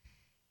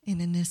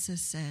 And Anissa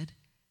said,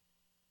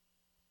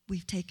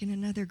 "We've taken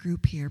another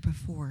group here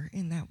before,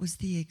 and that was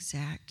the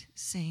exact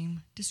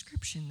same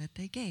description that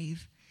they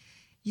gave.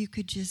 You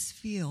could just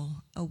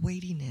feel a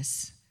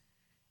weightiness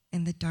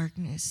and the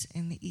darkness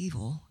and the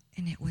evil,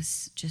 and it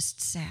was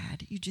just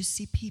sad. You just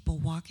see people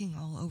walking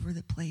all over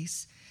the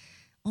place,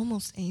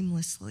 almost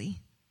aimlessly."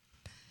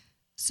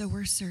 So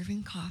we're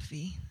serving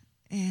coffee,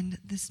 and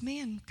this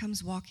man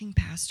comes walking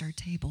past our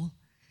table.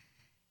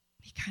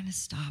 He kind of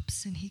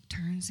stops, and he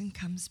turns and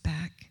comes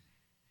back.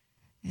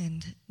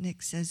 And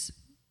Nick says,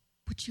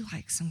 "Would you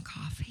like some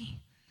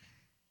coffee?"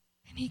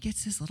 And he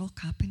gets his little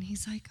cup, and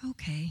he's like,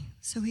 "Okay."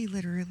 So he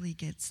literally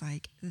gets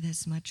like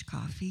this much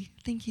coffee.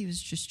 I think he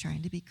was just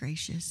trying to be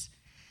gracious.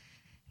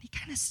 And he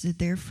kind of stood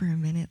there for a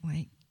minute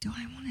like, do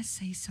I want to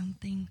say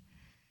something?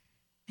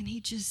 And he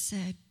just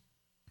said,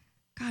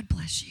 "God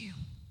bless you."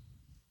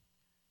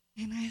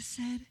 And I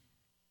said,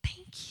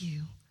 "Thank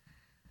you.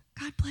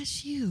 God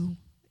bless you."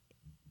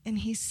 And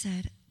he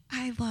said,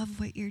 "I love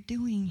what you're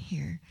doing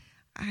here.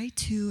 I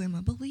too am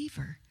a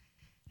believer."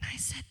 And I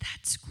said,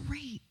 "That's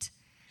great."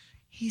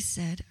 He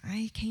said,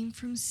 "I came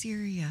from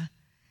Syria,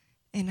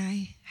 and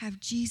I have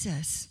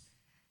Jesus,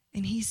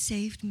 and he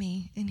saved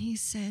me." And he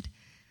said,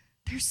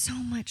 "There's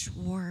so much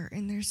war,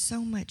 and there's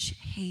so much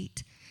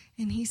hate."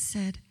 And he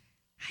said,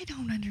 "I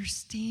don't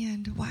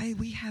understand why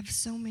we have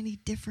so many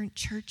different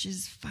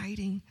churches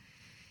fighting."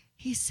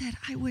 He said,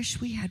 "I wish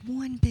we had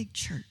one big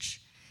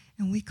church,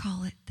 and we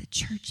call it the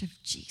Church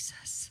of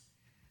Jesus,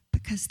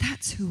 because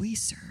that's who we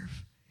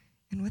serve.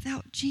 And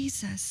without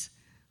Jesus,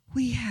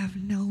 we have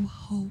no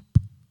hope."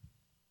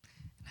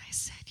 And I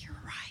said,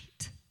 "You're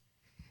right."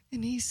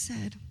 And he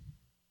said,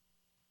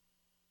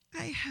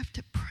 "I have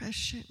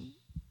depression."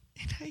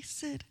 And I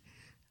said,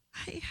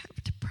 "I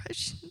have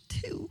depression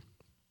too."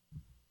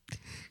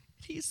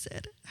 And he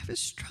said, "I've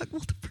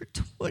struggled for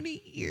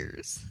 20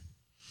 years."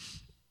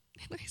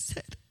 And I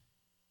said,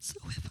 "So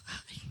have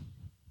I."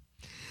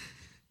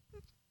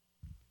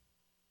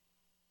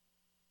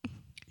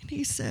 And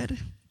he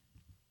said,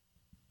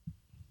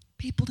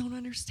 "People don't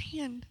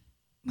understand.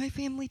 My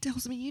family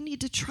tells me you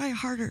need to try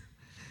harder.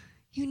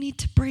 You need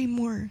to pray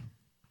more."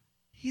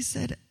 He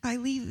said, "I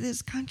leave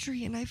this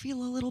country and I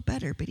feel a little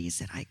better." But he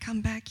said, "I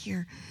come back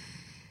here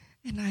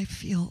and I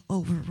feel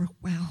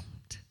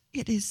overwhelmed.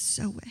 It is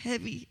so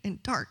heavy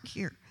and dark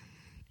here."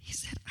 He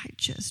said, "I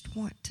just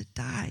want to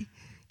die."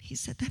 He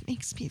said, "That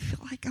makes me feel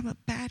like I'm a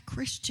bad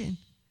Christian."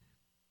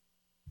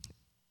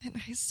 And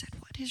I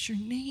said, "What is your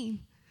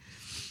name?"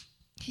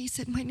 He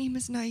said, "My name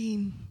is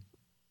Naeem."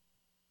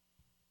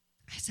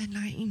 I said,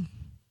 "Naeem,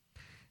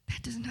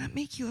 that does not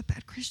make you a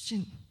bad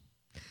Christian."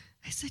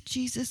 I said,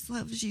 "Jesus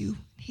loves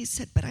you." He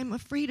said, "But I'm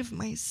afraid of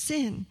my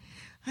sin.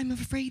 I'm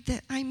afraid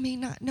that I may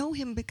not know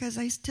him because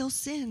I still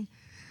sin.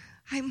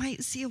 I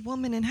might see a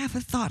woman and have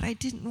a thought I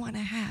didn't want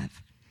to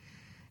have."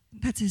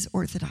 That's his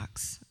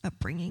Orthodox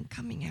upbringing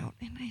coming out.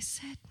 And I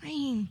said,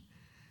 "Naeem,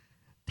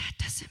 that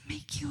doesn't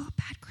make you a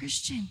bad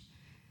Christian.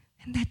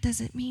 And that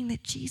doesn't mean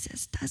that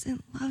Jesus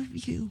doesn't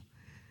love you."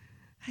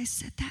 I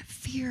said, "That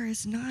fear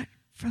is not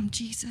from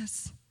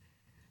Jesus.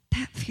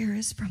 That fear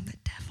is from the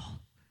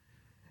devil."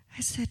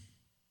 I said,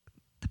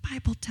 "The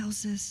Bible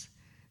tells us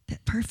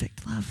that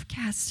perfect love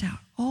casts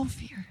out all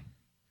fear.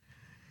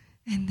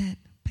 And that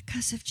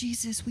because of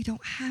Jesus, we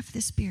don't have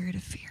the spirit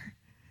of fear.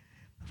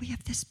 But we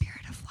have the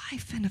spirit of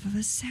life and of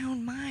a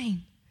sound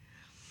mind."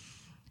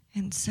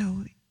 And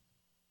so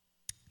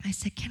I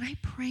said, "Can I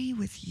pray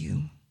with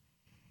you?"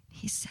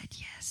 He said,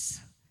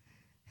 "Yes."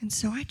 And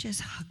so I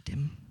just hugged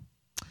him.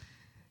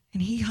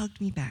 And he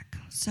hugged me back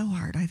so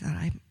hard, I thought,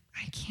 I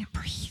can't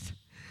breathe.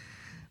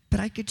 But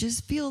I could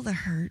just feel the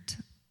hurt.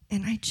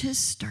 And I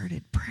just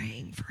started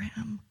praying for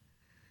him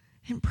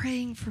and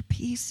praying for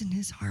peace in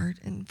his heart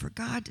and for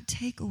God to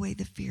take away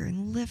the fear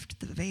and lift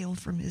the veil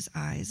from his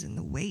eyes and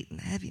the weight and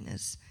the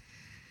heaviness.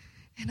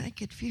 And I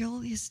could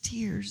feel his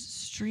tears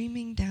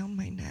streaming down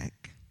my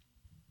neck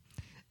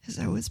as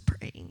I was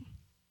praying.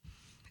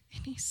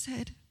 And he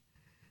said,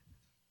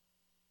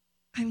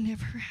 "I've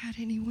never had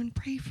anyone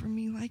pray for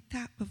me like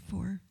that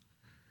before."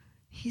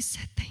 He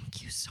said,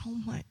 "Thank you so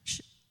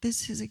much.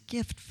 This is a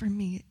gift for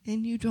me,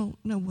 and you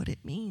don't know what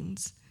it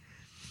means."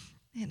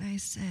 And I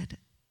said,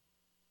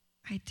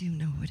 "I do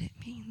know what it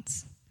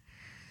means."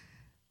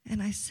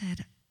 And I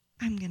said,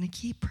 "I'm going to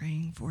keep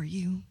praying for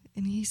you."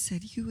 And he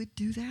said, "You would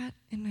do that?"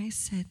 And I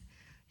said,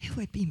 "It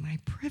would be my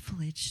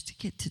privilege to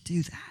get to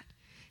do that."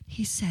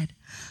 He said,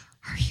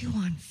 "Are you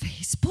on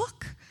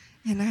Facebook?"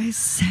 And I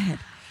said,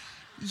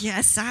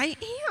 "Yes, I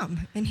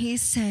am." And he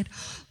said,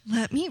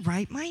 "Let me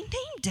write my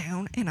name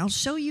down, and I'll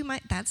show you my,"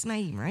 that's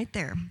Naeem right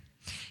there.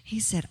 He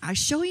said, "I'll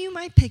show you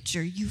my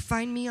picture. You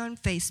find me on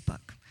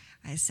Facebook."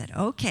 I said,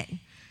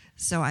 "Okay."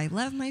 So I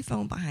left my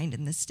phone behind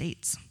in the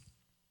States.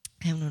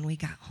 And when we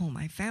got home,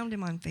 I found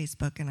him on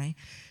Facebook, and I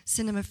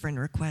sent him a friend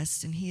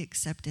request, and he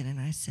accepted. And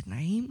I said,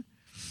 "Naeem,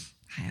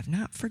 I have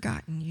not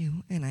forgotten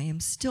you, and I am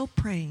still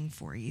praying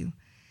for you.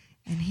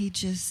 And he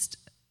just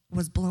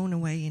was blown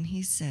away, and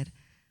he said,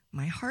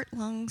 my heart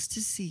longs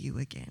to see you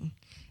again.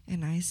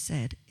 And I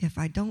said, if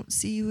I don't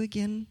see you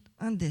again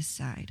on this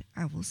side,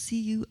 I will see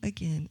you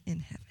again in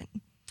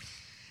heaven.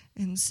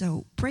 And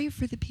so pray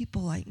for the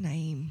people like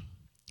Naeem.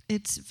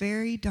 It's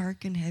very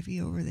dark and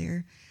heavy over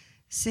there.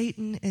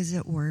 Satan is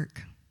at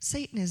work.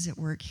 Satan is at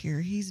work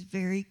here. He's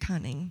very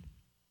cunning.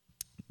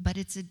 But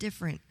it's a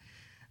different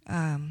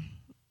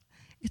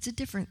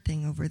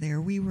thing over there.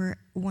 We were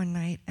one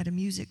night at a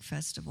music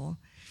festival,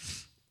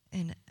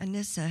 and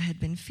Anissa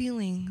had been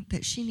feeling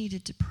that she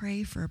needed to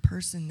pray for a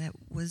person that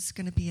was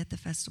going to be at the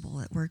festival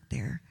that worked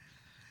there.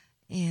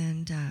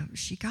 And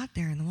she got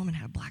there, and the woman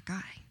had a black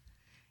eye.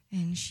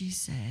 And she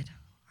said,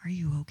 are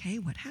you okay?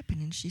 What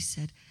happened? And she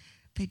said,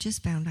 they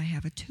just found I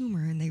have a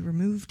tumor, and they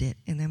removed it,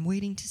 and I'm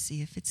waiting to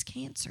see if it's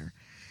cancer.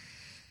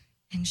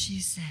 And she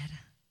said,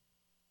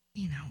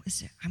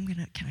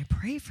 can I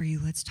pray for you?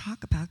 Let's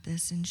talk about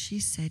this. And she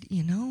said,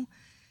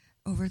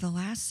 over the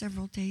last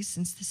several days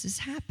since this has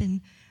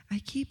happened, I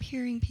keep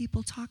hearing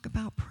people talk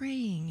about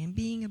praying and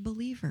being a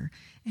believer.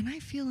 And I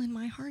feel in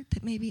my heart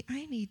that maybe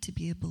I need to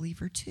be a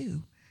believer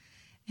too.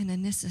 And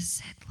Anissa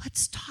said,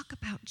 let's talk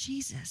about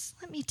Jesus.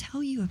 Let me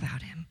tell you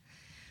about him.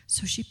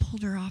 So she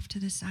pulled her off to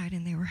the side,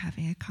 and they were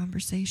having a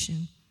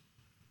conversation.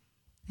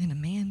 And a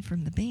man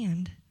from the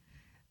band,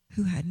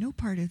 who had no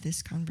part of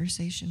this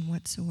conversation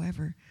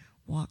whatsoever,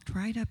 walked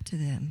right up to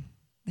them.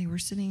 They were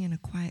sitting in a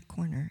quiet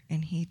corner,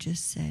 and he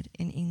just said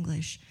in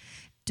English,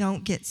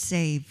 don't get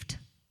saved.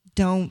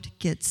 Don't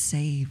get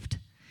saved.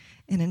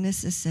 And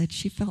Anissa said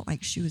she felt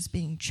like she was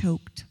being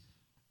choked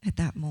at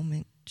that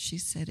moment. She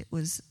said it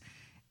was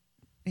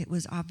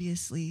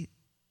obviously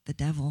the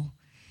devil.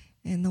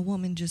 And the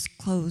woman just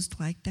closed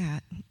like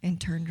that and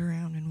turned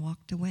around and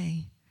walked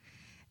away.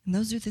 And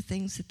those are the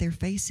things that they're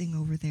facing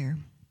over there.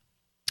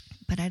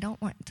 But I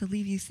don't want to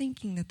leave you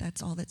thinking that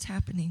that's all that's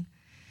happening,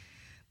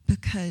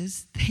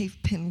 because they've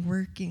been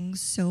working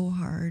so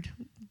hard.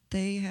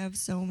 They have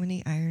so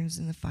many irons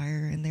in the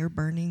fire, and they're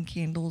burning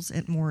candles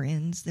at more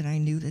ends than I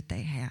knew that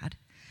they had.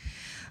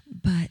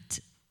 But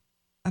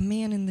a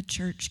man in the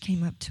church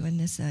came up to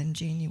Anissa in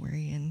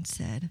January and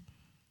said,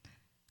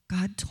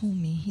 God told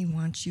me he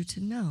wants you to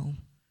know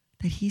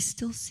that he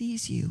still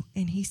sees you,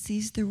 and he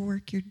sees the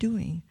work you're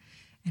doing,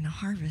 and a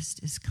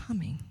harvest is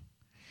coming.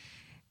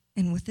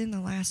 And within the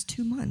last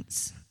 2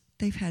 months,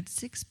 they've had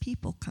 6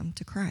 people come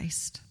to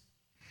Christ.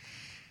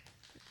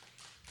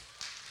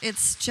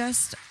 It's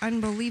just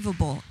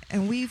unbelievable.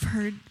 And we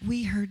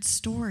heard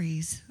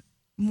stories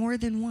more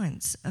than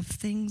once of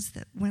things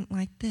that went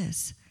like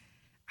this.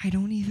 I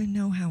don't even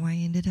know how I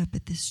ended up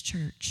at this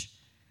church,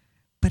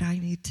 but I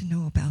need to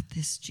know about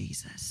this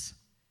Jesus.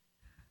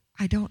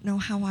 I don't know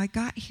how I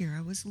got here.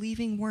 I was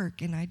leaving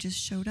work, and I just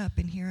showed up,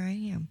 and here I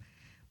am.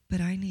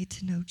 But I need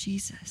to know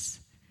Jesus.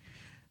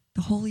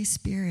 The Holy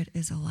Spirit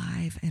is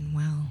alive and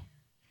well.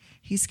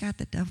 He's got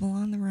the devil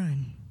on the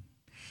run.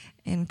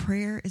 And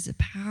prayer is a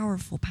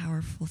powerful,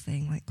 powerful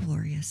thing, like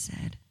Gloria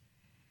said.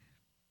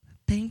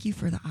 Thank you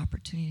for the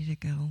opportunity to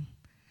go.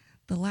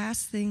 The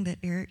last thing that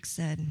Eric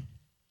said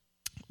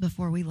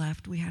before we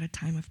left, we had a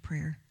time of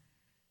prayer.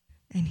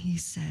 And he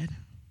said,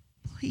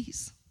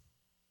 please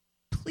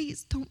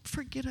don't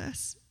forget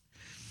us.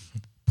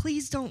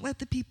 Please don't let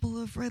the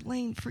people of Red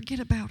Lane forget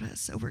about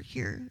us over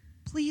here.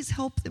 Please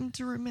help them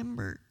to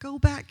remember. Go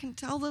back and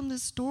tell them the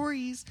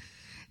stories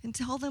and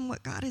tell them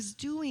what God is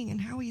doing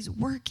and how he's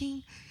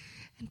working.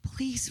 And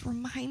please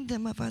remind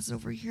them of us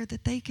over here,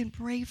 that they can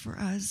pray for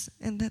us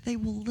and that they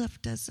will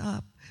lift us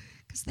up,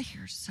 because they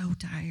are so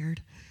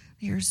tired.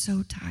 They are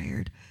so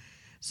tired.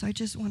 So I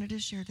just wanted to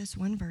share this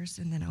one verse,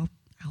 and then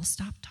I'll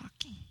stop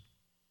talking.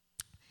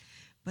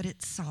 But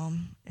it's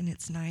Psalm, and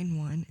it's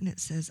 9:1, and it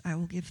says, I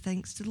will give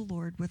thanks to the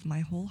Lord with my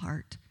whole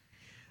heart.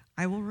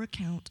 I will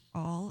recount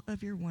all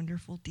of your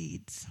wonderful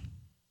deeds.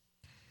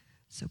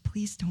 So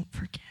please don't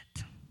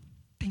forget.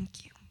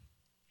 Thank you.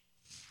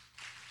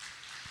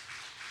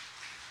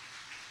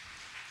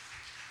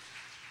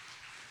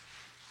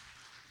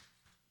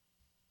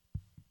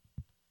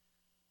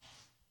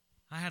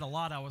 I had a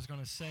lot I was going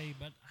to say,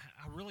 but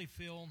I really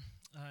feel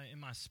in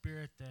my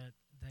spirit that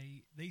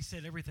they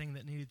said everything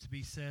that needed to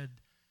be said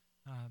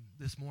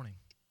this morning.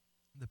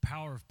 The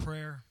power of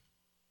prayer,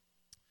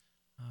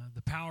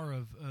 the power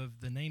of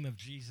the name of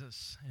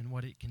Jesus and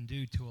what it can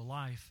do to a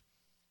life.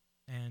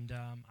 And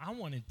I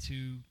wanted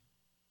to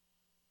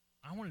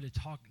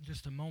talk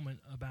just a moment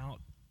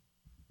about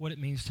what it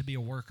means to be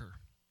a worker.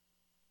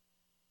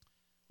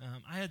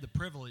 I had the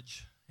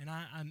privilege, and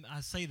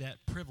I say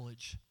that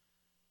privilege,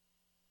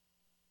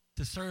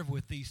 to serve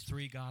with these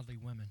 3 godly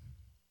women.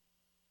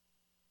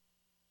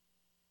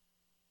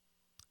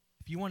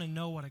 If you want to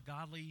know what a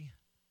godly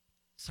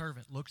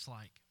servant looks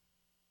like,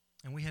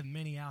 and we have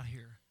many out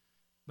here,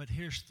 but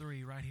here's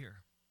 3 right here.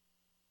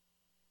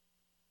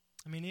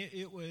 I mean,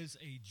 it was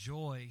a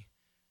joy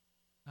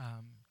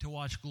to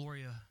watch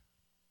Gloria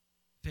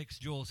fix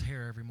Joel's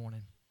hair every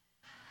morning.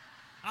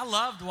 I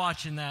loved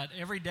watching that.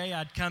 Every day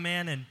I'd come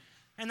in and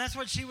And that's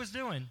what she was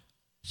doing.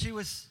 She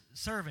was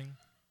serving.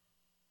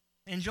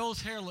 And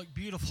Joel's hair looked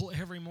beautiful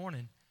every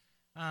morning.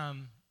 But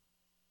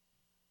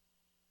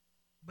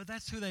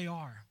that's who they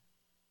are.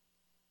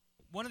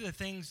 One of the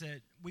things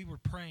that we were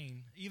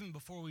praying, even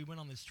before we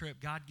went on this trip,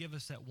 God, give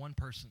us that one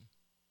person.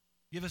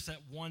 Give us that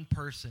one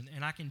person.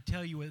 And I can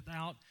tell you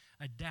without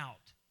a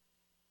doubt,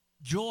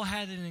 Joel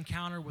had an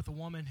encounter with a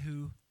woman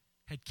who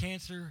had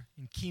cancer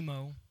and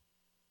chemo.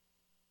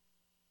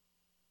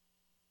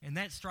 And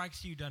that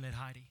strikes you, doesn't it,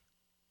 Heidi?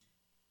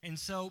 And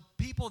so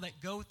people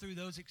that go through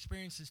those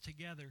experiences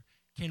together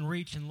can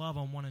reach and love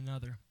on one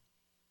another.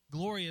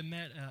 Gloria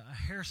met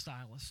a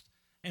hairstylist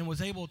and was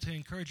able to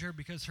encourage her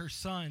because her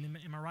son,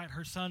 am I right,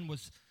 her son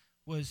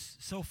was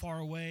so far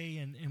away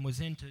and was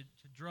into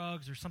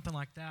drugs or something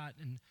like that.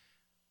 And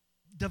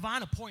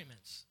divine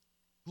appointments.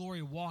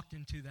 Gloria walked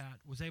into that,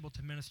 was able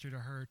to minister to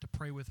her, to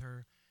pray with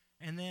her.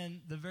 And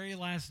then the very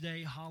last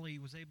day, Holly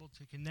was able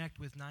to connect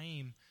with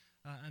Naeem,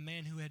 a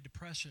man who had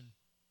depression.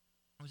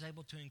 Was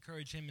able to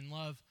encourage him and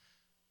love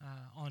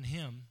on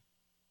him.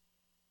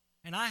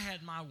 And I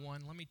had my one.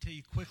 Let me tell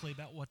you quickly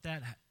about what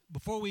that.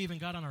 Before we even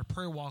got on our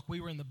prayer walk,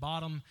 we were in the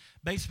bottom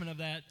basement of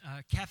that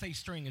Cafe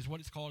String is what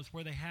it's called. It's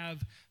where they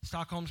have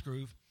Stockholm's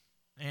Groove.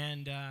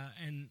 And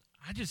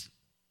I just,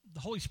 the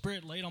Holy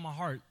Spirit laid on my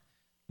heart.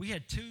 We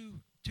had two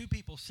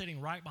people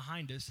sitting right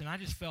behind us, and I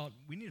just felt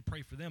we need to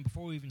pray for them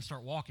before we even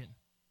start walking.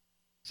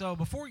 So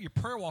before your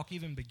prayer walk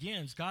even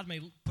begins, God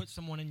may put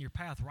someone in your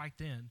path right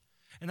then.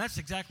 And that's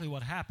exactly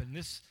what happened.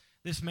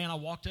 This man, I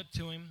walked up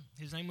to him.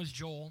 His name was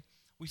Joel.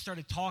 We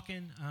started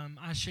talking.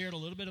 I shared a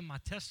little bit of my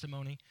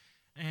testimony.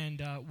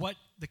 And what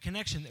the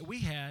connection that we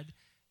had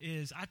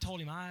is I told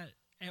him I,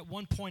 at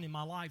one point in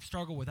my life,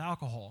 struggled with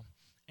alcohol.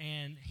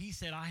 And he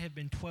said, I have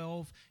been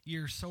 12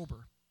 years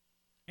sober.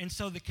 And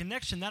so the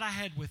connection that I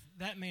had with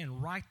that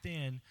man right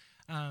then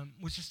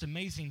was just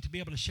amazing to be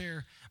able to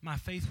share my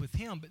faith with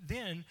him. But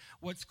then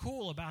what's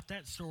cool about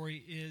that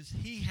story is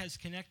he has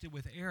connected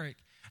with Eric,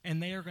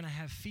 and they are going to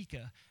have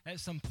fika at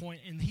some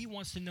point, and he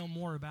wants to know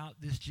more about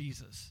this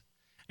Jesus.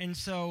 And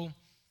so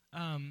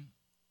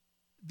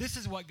this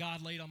is what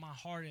God laid on my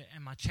heart,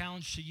 and my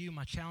challenge to you,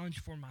 my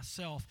challenge for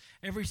myself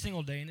every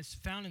single day, and it's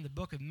found in the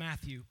book of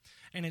Matthew.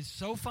 And it's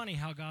so funny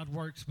how God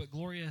works, but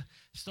Gloria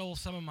stole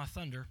some of my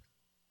thunder.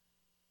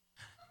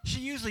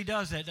 She usually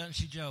does that, doesn't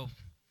she, Joe?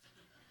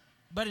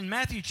 But in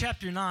Matthew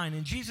chapter 9,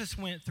 and Jesus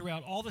went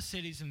throughout all the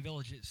cities and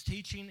villages,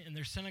 teaching in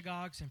their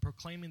synagogues and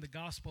proclaiming the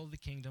gospel of the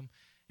kingdom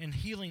and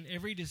healing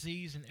every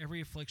disease and every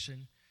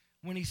affliction.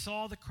 When he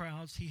saw the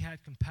crowds, he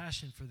had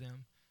compassion for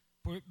them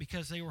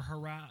because they were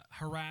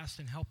harassed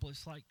and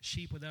helpless like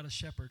sheep without a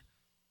shepherd.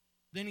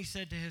 Then he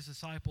said to his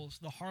disciples,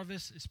 the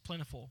harvest is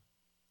plentiful,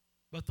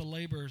 but the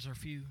laborers are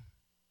few.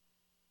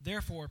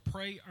 Therefore,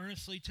 pray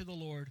earnestly to the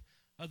Lord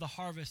of the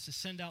harvest to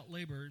send out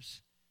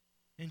laborers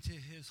into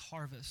his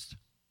harvest.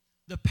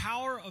 The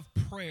power of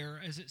prayer,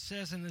 as it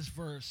says in this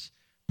verse,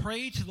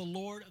 pray to the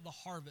Lord of the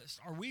harvest.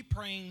 Are we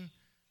praying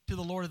to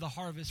the Lord of the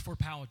harvest for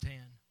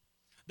Powhatan?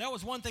 That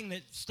was one thing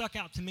that stuck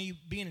out to me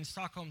being in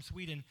Stockholm,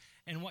 Sweden,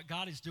 and what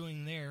God is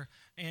doing there.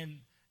 And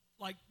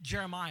like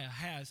Jeremiah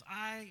has,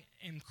 I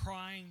am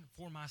crying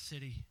for my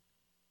city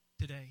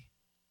today.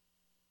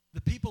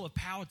 The people of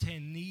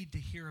Powhatan need to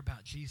hear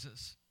about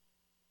Jesus.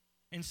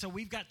 And so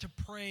we've got to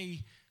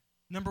pray.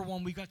 Number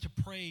one, we've got to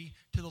pray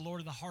to the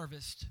Lord of the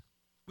harvest.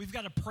 We've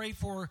got to pray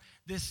for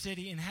this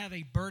city and have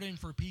a burden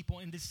for people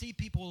and to see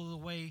people the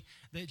way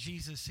that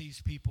Jesus sees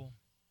people.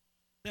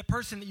 That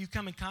person that you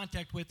come in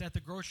contact with at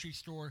the grocery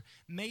store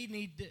may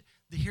need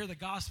to hear the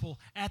gospel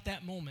at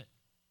that moment.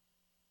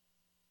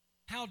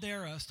 How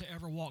dare us to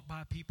ever walk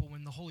by people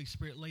when the Holy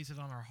Spirit lays it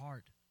on our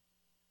heart?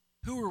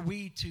 Who are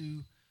we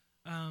to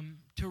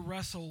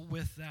wrestle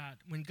with that?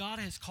 When God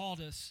has called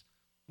us,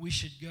 we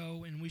should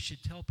go and we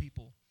should tell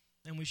people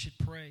and we should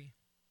pray.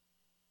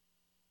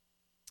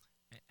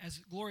 As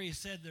Gloria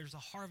said, there's a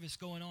harvest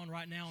going on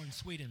right now in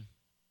Sweden.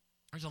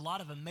 There's a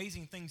lot of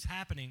amazing things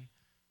happening.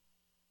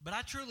 But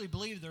I truly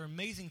believe there are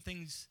amazing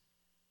things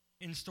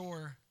in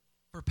store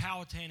for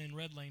Powhatan and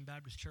Red Lane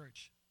Baptist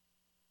Church.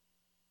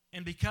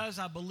 And because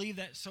I believe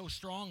that so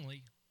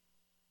strongly,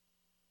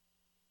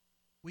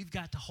 we've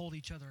got to hold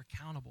each other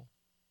accountable.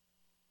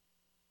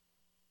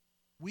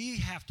 We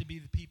have to be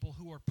the people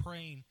who are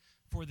praying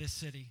for this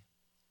city.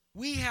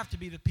 We have to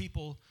be the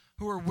people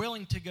who are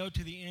willing to go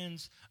to the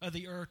ends of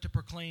the earth to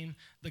proclaim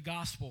the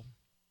gospel.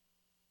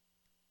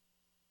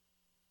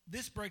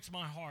 This breaks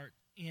my heart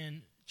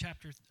in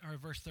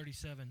verse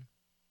 37.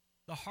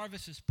 The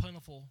harvest is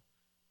plentiful,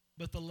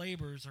 but the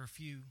laborers are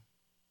few.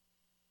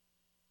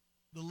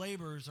 The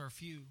laborers are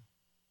few.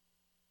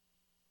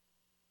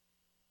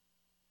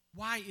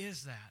 Why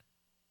is that?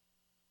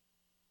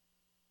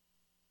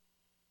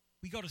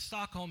 We go to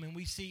Stockholm and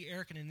we see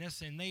Eric and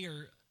Anissa, and they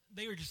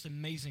are just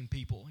amazing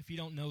people if you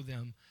don't know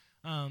them.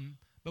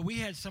 But we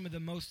had some of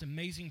the most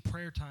amazing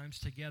prayer times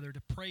together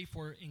to pray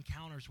for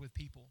encounters with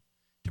people,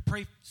 to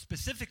pray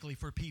specifically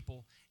for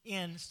people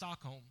in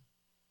Stockholm.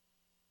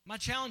 My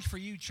challenge for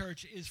you,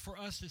 church, is for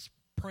us to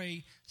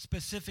pray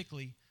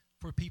specifically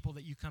for people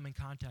that you come in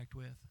contact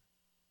with.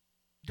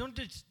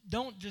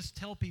 Don't just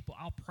tell people,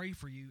 I'll pray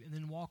for you, and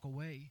then walk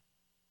away.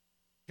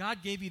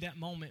 God gave you that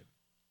moment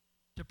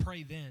to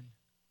pray then.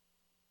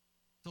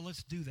 So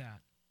let's do that.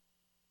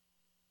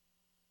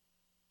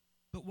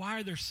 But why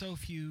are there so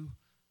few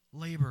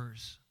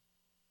laborers?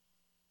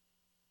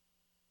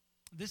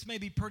 This may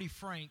be pretty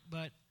frank,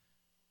 but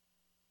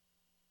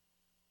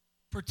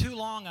for too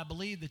long, I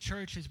believe the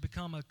church has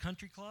become a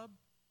country club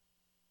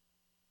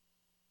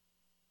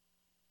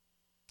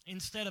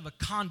instead of a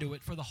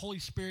conduit for the Holy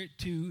Spirit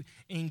to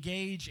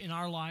engage in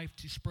our life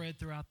to spread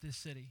throughout this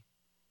city.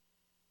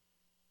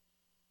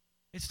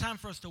 It's time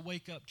for us to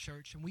wake up,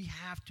 church, and we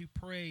have to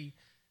pray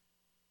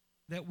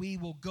that we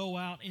will go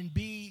out and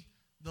be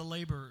the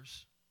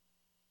laborers.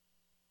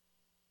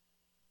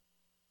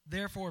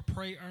 Therefore,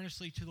 pray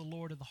earnestly to the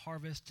Lord of the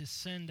harvest to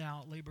send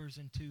out laborers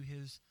into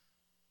his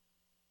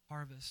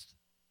harvest.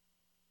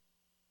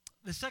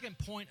 The second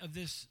point of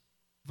this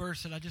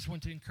verse that I just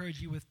want to encourage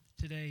you with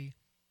today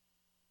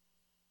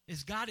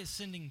is God is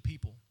sending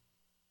people.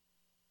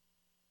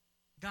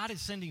 God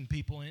is sending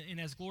people. And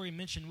as Gloria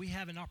mentioned, we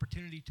have an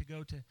opportunity to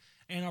go to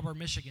Ann Arbor,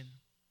 Michigan.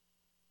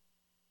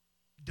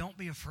 Don't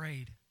be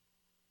afraid.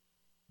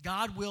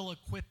 God will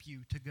equip you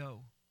to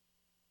go.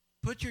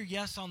 Put your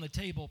yes on the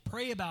table.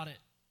 Pray about it.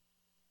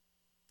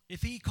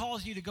 If he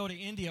calls you to go to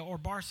India or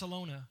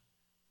Barcelona,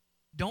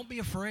 don't be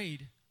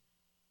afraid.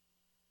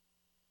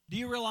 Do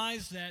you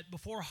realize that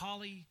before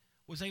Holly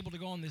was able to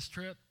go on this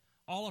trip,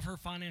 all of her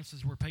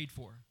finances were paid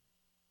for?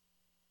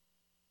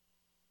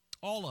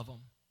 All of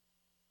them.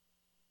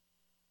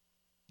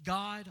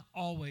 God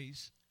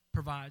always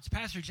provides.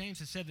 Pastor James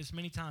has said this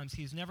many times.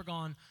 He has never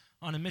gone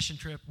on a mission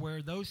trip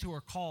where those who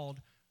are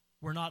called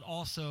were not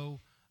also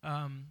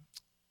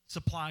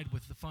supplied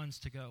with the funds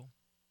to go.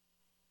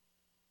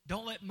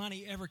 Don't let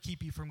money ever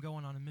keep you from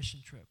going on a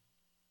mission trip.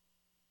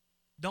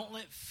 Don't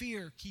let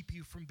fear keep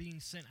you from being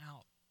sent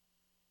out.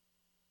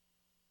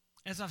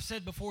 As I've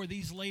said before,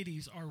 these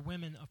ladies are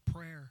women of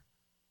prayer.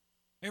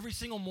 Every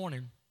single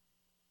morning,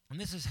 and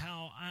this is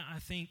how I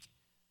think,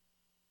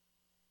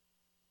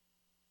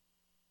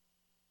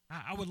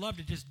 I would love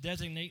to just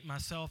designate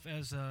myself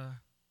as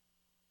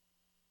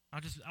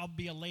I'll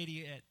be a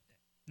lady at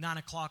 9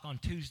 o'clock on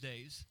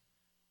Tuesdays,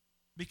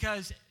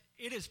 because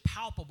it is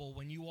palpable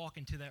when you walk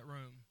into that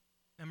room.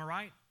 Am I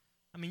right?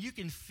 I mean, you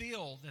can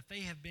feel that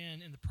they have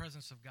been in the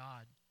presence of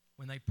God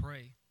when they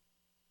pray.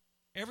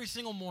 Every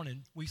single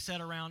morning, we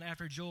sat around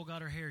after Joel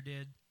got her hair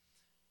did.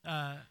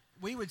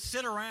 We would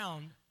sit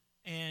around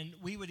and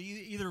we would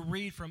either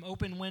read from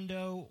Open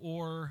Window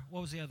or,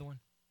 what was the other one?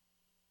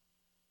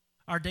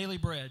 Our Daily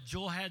Bread.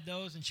 Joel had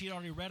those and she'd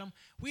already read them.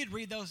 We'd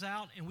read those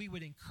out and we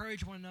would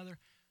encourage one another,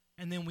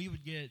 and then we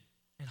would get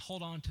and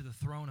hold on to the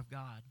throne of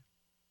God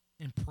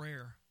in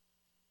prayer.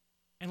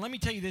 And let me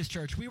tell you this,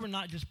 church, we were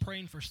not just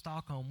praying for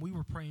Stockholm, we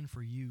were praying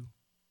for you.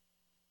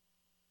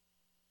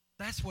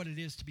 That's what it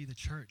is to be the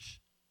church.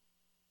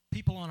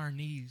 People on our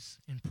knees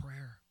in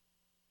prayer.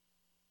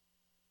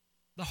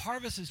 The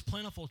harvest is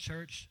plentiful,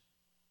 church.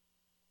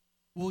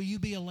 Will you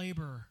be a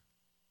laborer?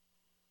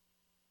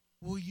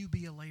 Will you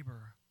be a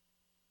laborer?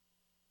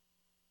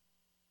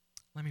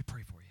 Let me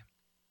pray for you.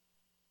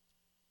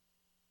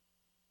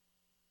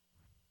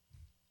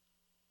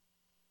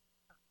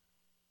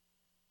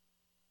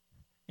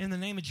 In the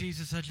name of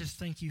Jesus, I just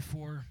thank you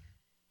for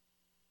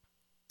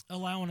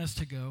allowing us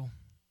to go,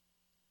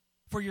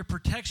 for your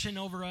protection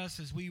over us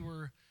as we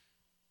were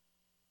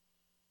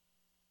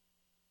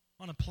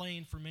on a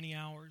plane for many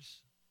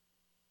hours.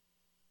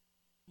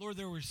 Lord,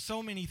 there were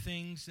so many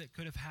things that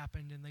could have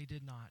happened and they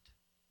did not,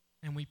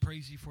 and we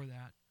praise you for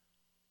that.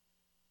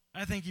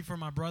 I thank you for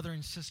my brother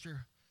and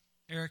sister,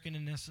 Eric and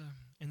Anissa,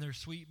 and their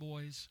sweet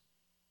boys.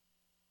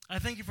 I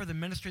thank you for the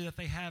ministry that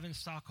they have in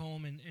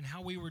Stockholm and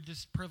how we were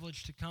just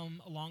privileged to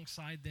come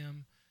alongside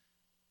them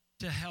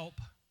to help,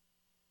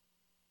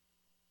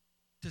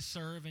 to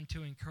serve, and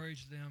to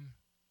encourage them.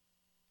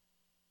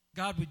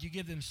 God, would you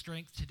give them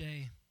strength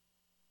today?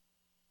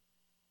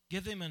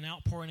 Give them an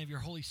outpouring of your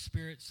Holy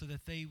Spirit so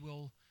that they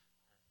will,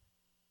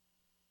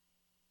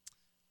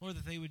 Lord,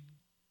 that they would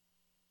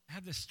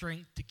have the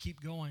strength to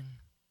keep going.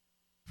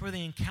 For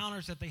the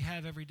encounters that they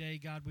have every day,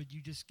 God, would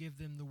you just give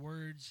them the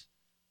words?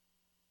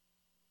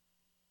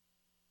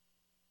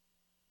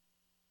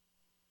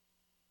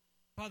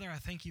 Father, I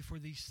thank you for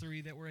these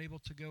three that were able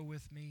to go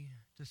with me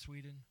to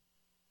Sweden.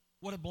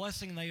 What a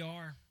blessing they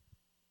are.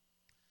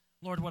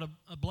 Lord, what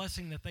a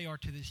blessing that they are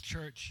to this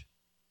church.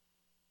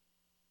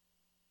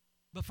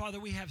 But Father,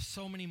 we have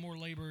so many more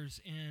laborers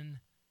in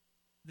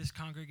this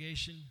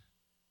congregation,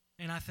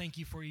 and I thank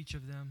you for each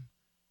of them.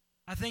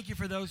 I thank you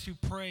for those who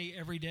pray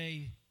every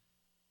day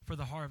for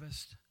the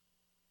harvest.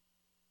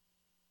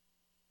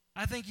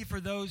 I thank you for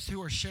those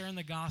who are sharing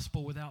the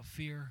gospel without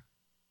fear.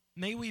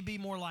 May we be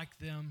more like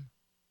them.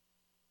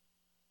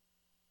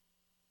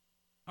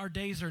 Our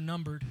days are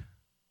numbered.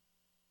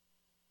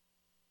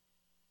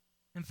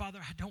 And Father,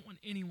 I don't want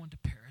anyone to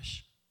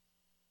perish.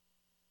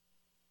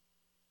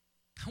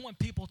 I want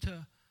people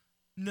to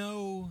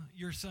know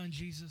your Son,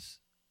 Jesus.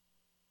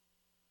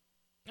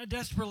 I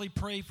desperately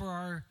pray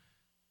for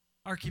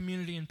our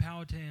community in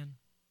Powhatan.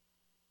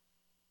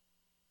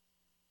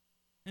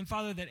 And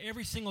Father, that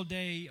every single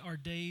day are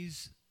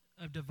days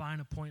of divine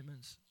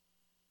appointments.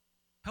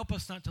 Help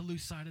us not to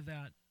lose sight of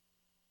that,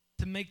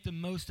 to make the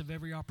most of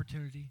every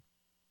opportunity.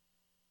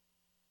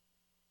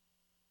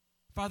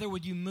 Father,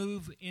 would you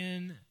move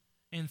in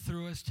and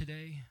through us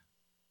today?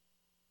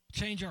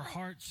 Change our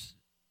hearts.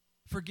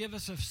 Forgive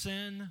us of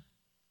sin.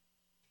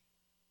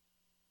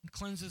 And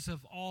cleanse us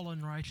of all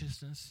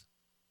unrighteousness,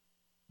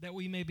 that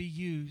we may be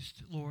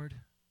used, Lord.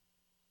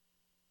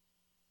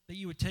 That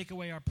you would take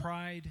away our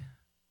pride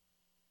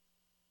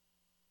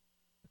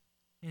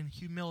and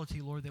humility,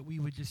 Lord, that we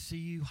would just see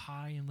you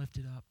high and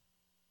lifted up.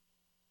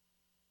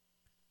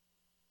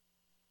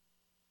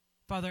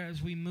 Father,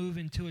 as we move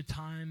into a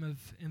time of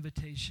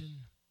invitation,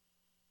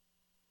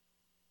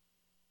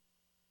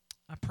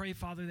 I pray,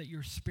 Father, that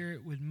your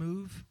Spirit would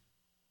move.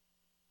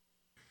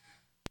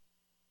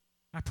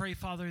 I pray,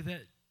 Father,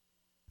 that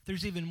if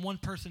there's even one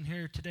person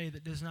here today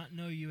that does not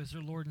know you as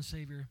their Lord and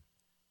Savior,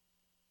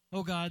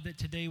 oh God, that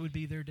today would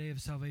be their day of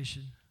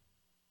salvation.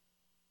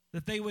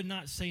 That they would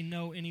not say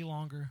no any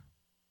longer.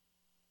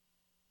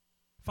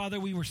 Father,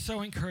 we were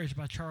so encouraged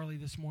by Charlie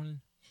this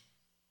morning.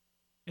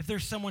 If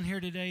there's someone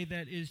here today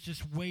that is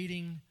just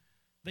waiting,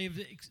 they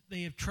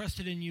have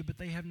trusted in you, but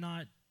they have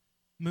not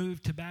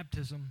moved to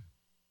baptism,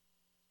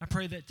 I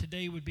pray that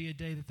today would be a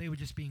day that they would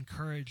just be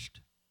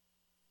encouraged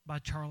by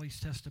Charlie's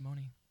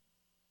testimony.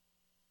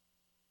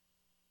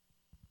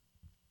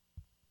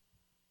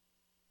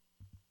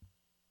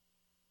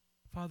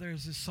 Father,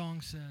 as this song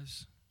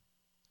says,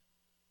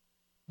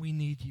 we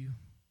need you.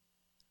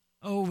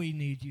 Oh, we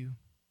need you.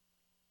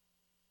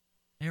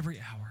 Every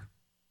hour.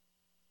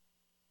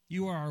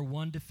 You are our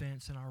one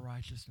defense and our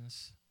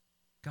righteousness.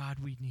 God,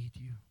 we need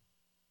you.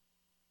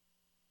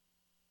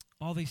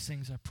 All these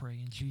things I pray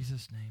in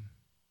Jesus' name.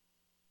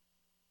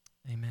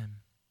 Amen.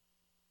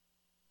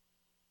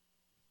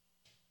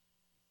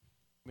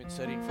 Been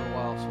studying for a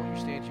while, so when you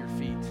stand to your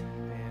feet,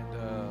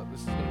 and this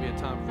is going to be a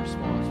time of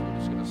response. We're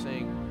just going to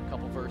sing a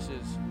couple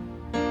verses.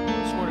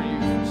 This morning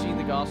you've seen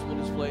the gospel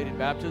displayed in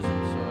baptism,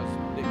 so as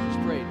Nick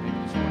just prayed, maybe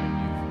this morning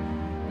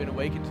you've been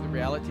awakened to the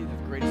reality that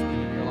the greatest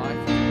need in your life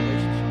is a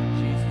relationship with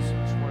Jesus.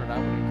 This morning I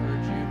would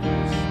encourage you to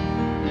just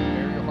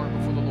bear your heart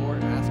before the Lord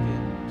and ask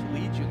Him to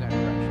lead you in that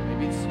direction.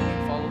 Maybe it's you need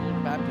to follow the Lord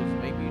in baptism.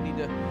 Maybe you need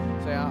to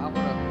say, I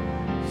want to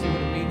see what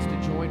it means to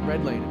join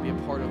Red Lane and be a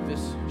part of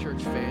this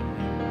church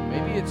family.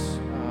 Maybe it's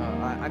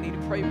I need to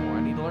pray more. I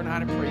need to learn how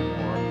to pray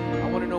more. I want to know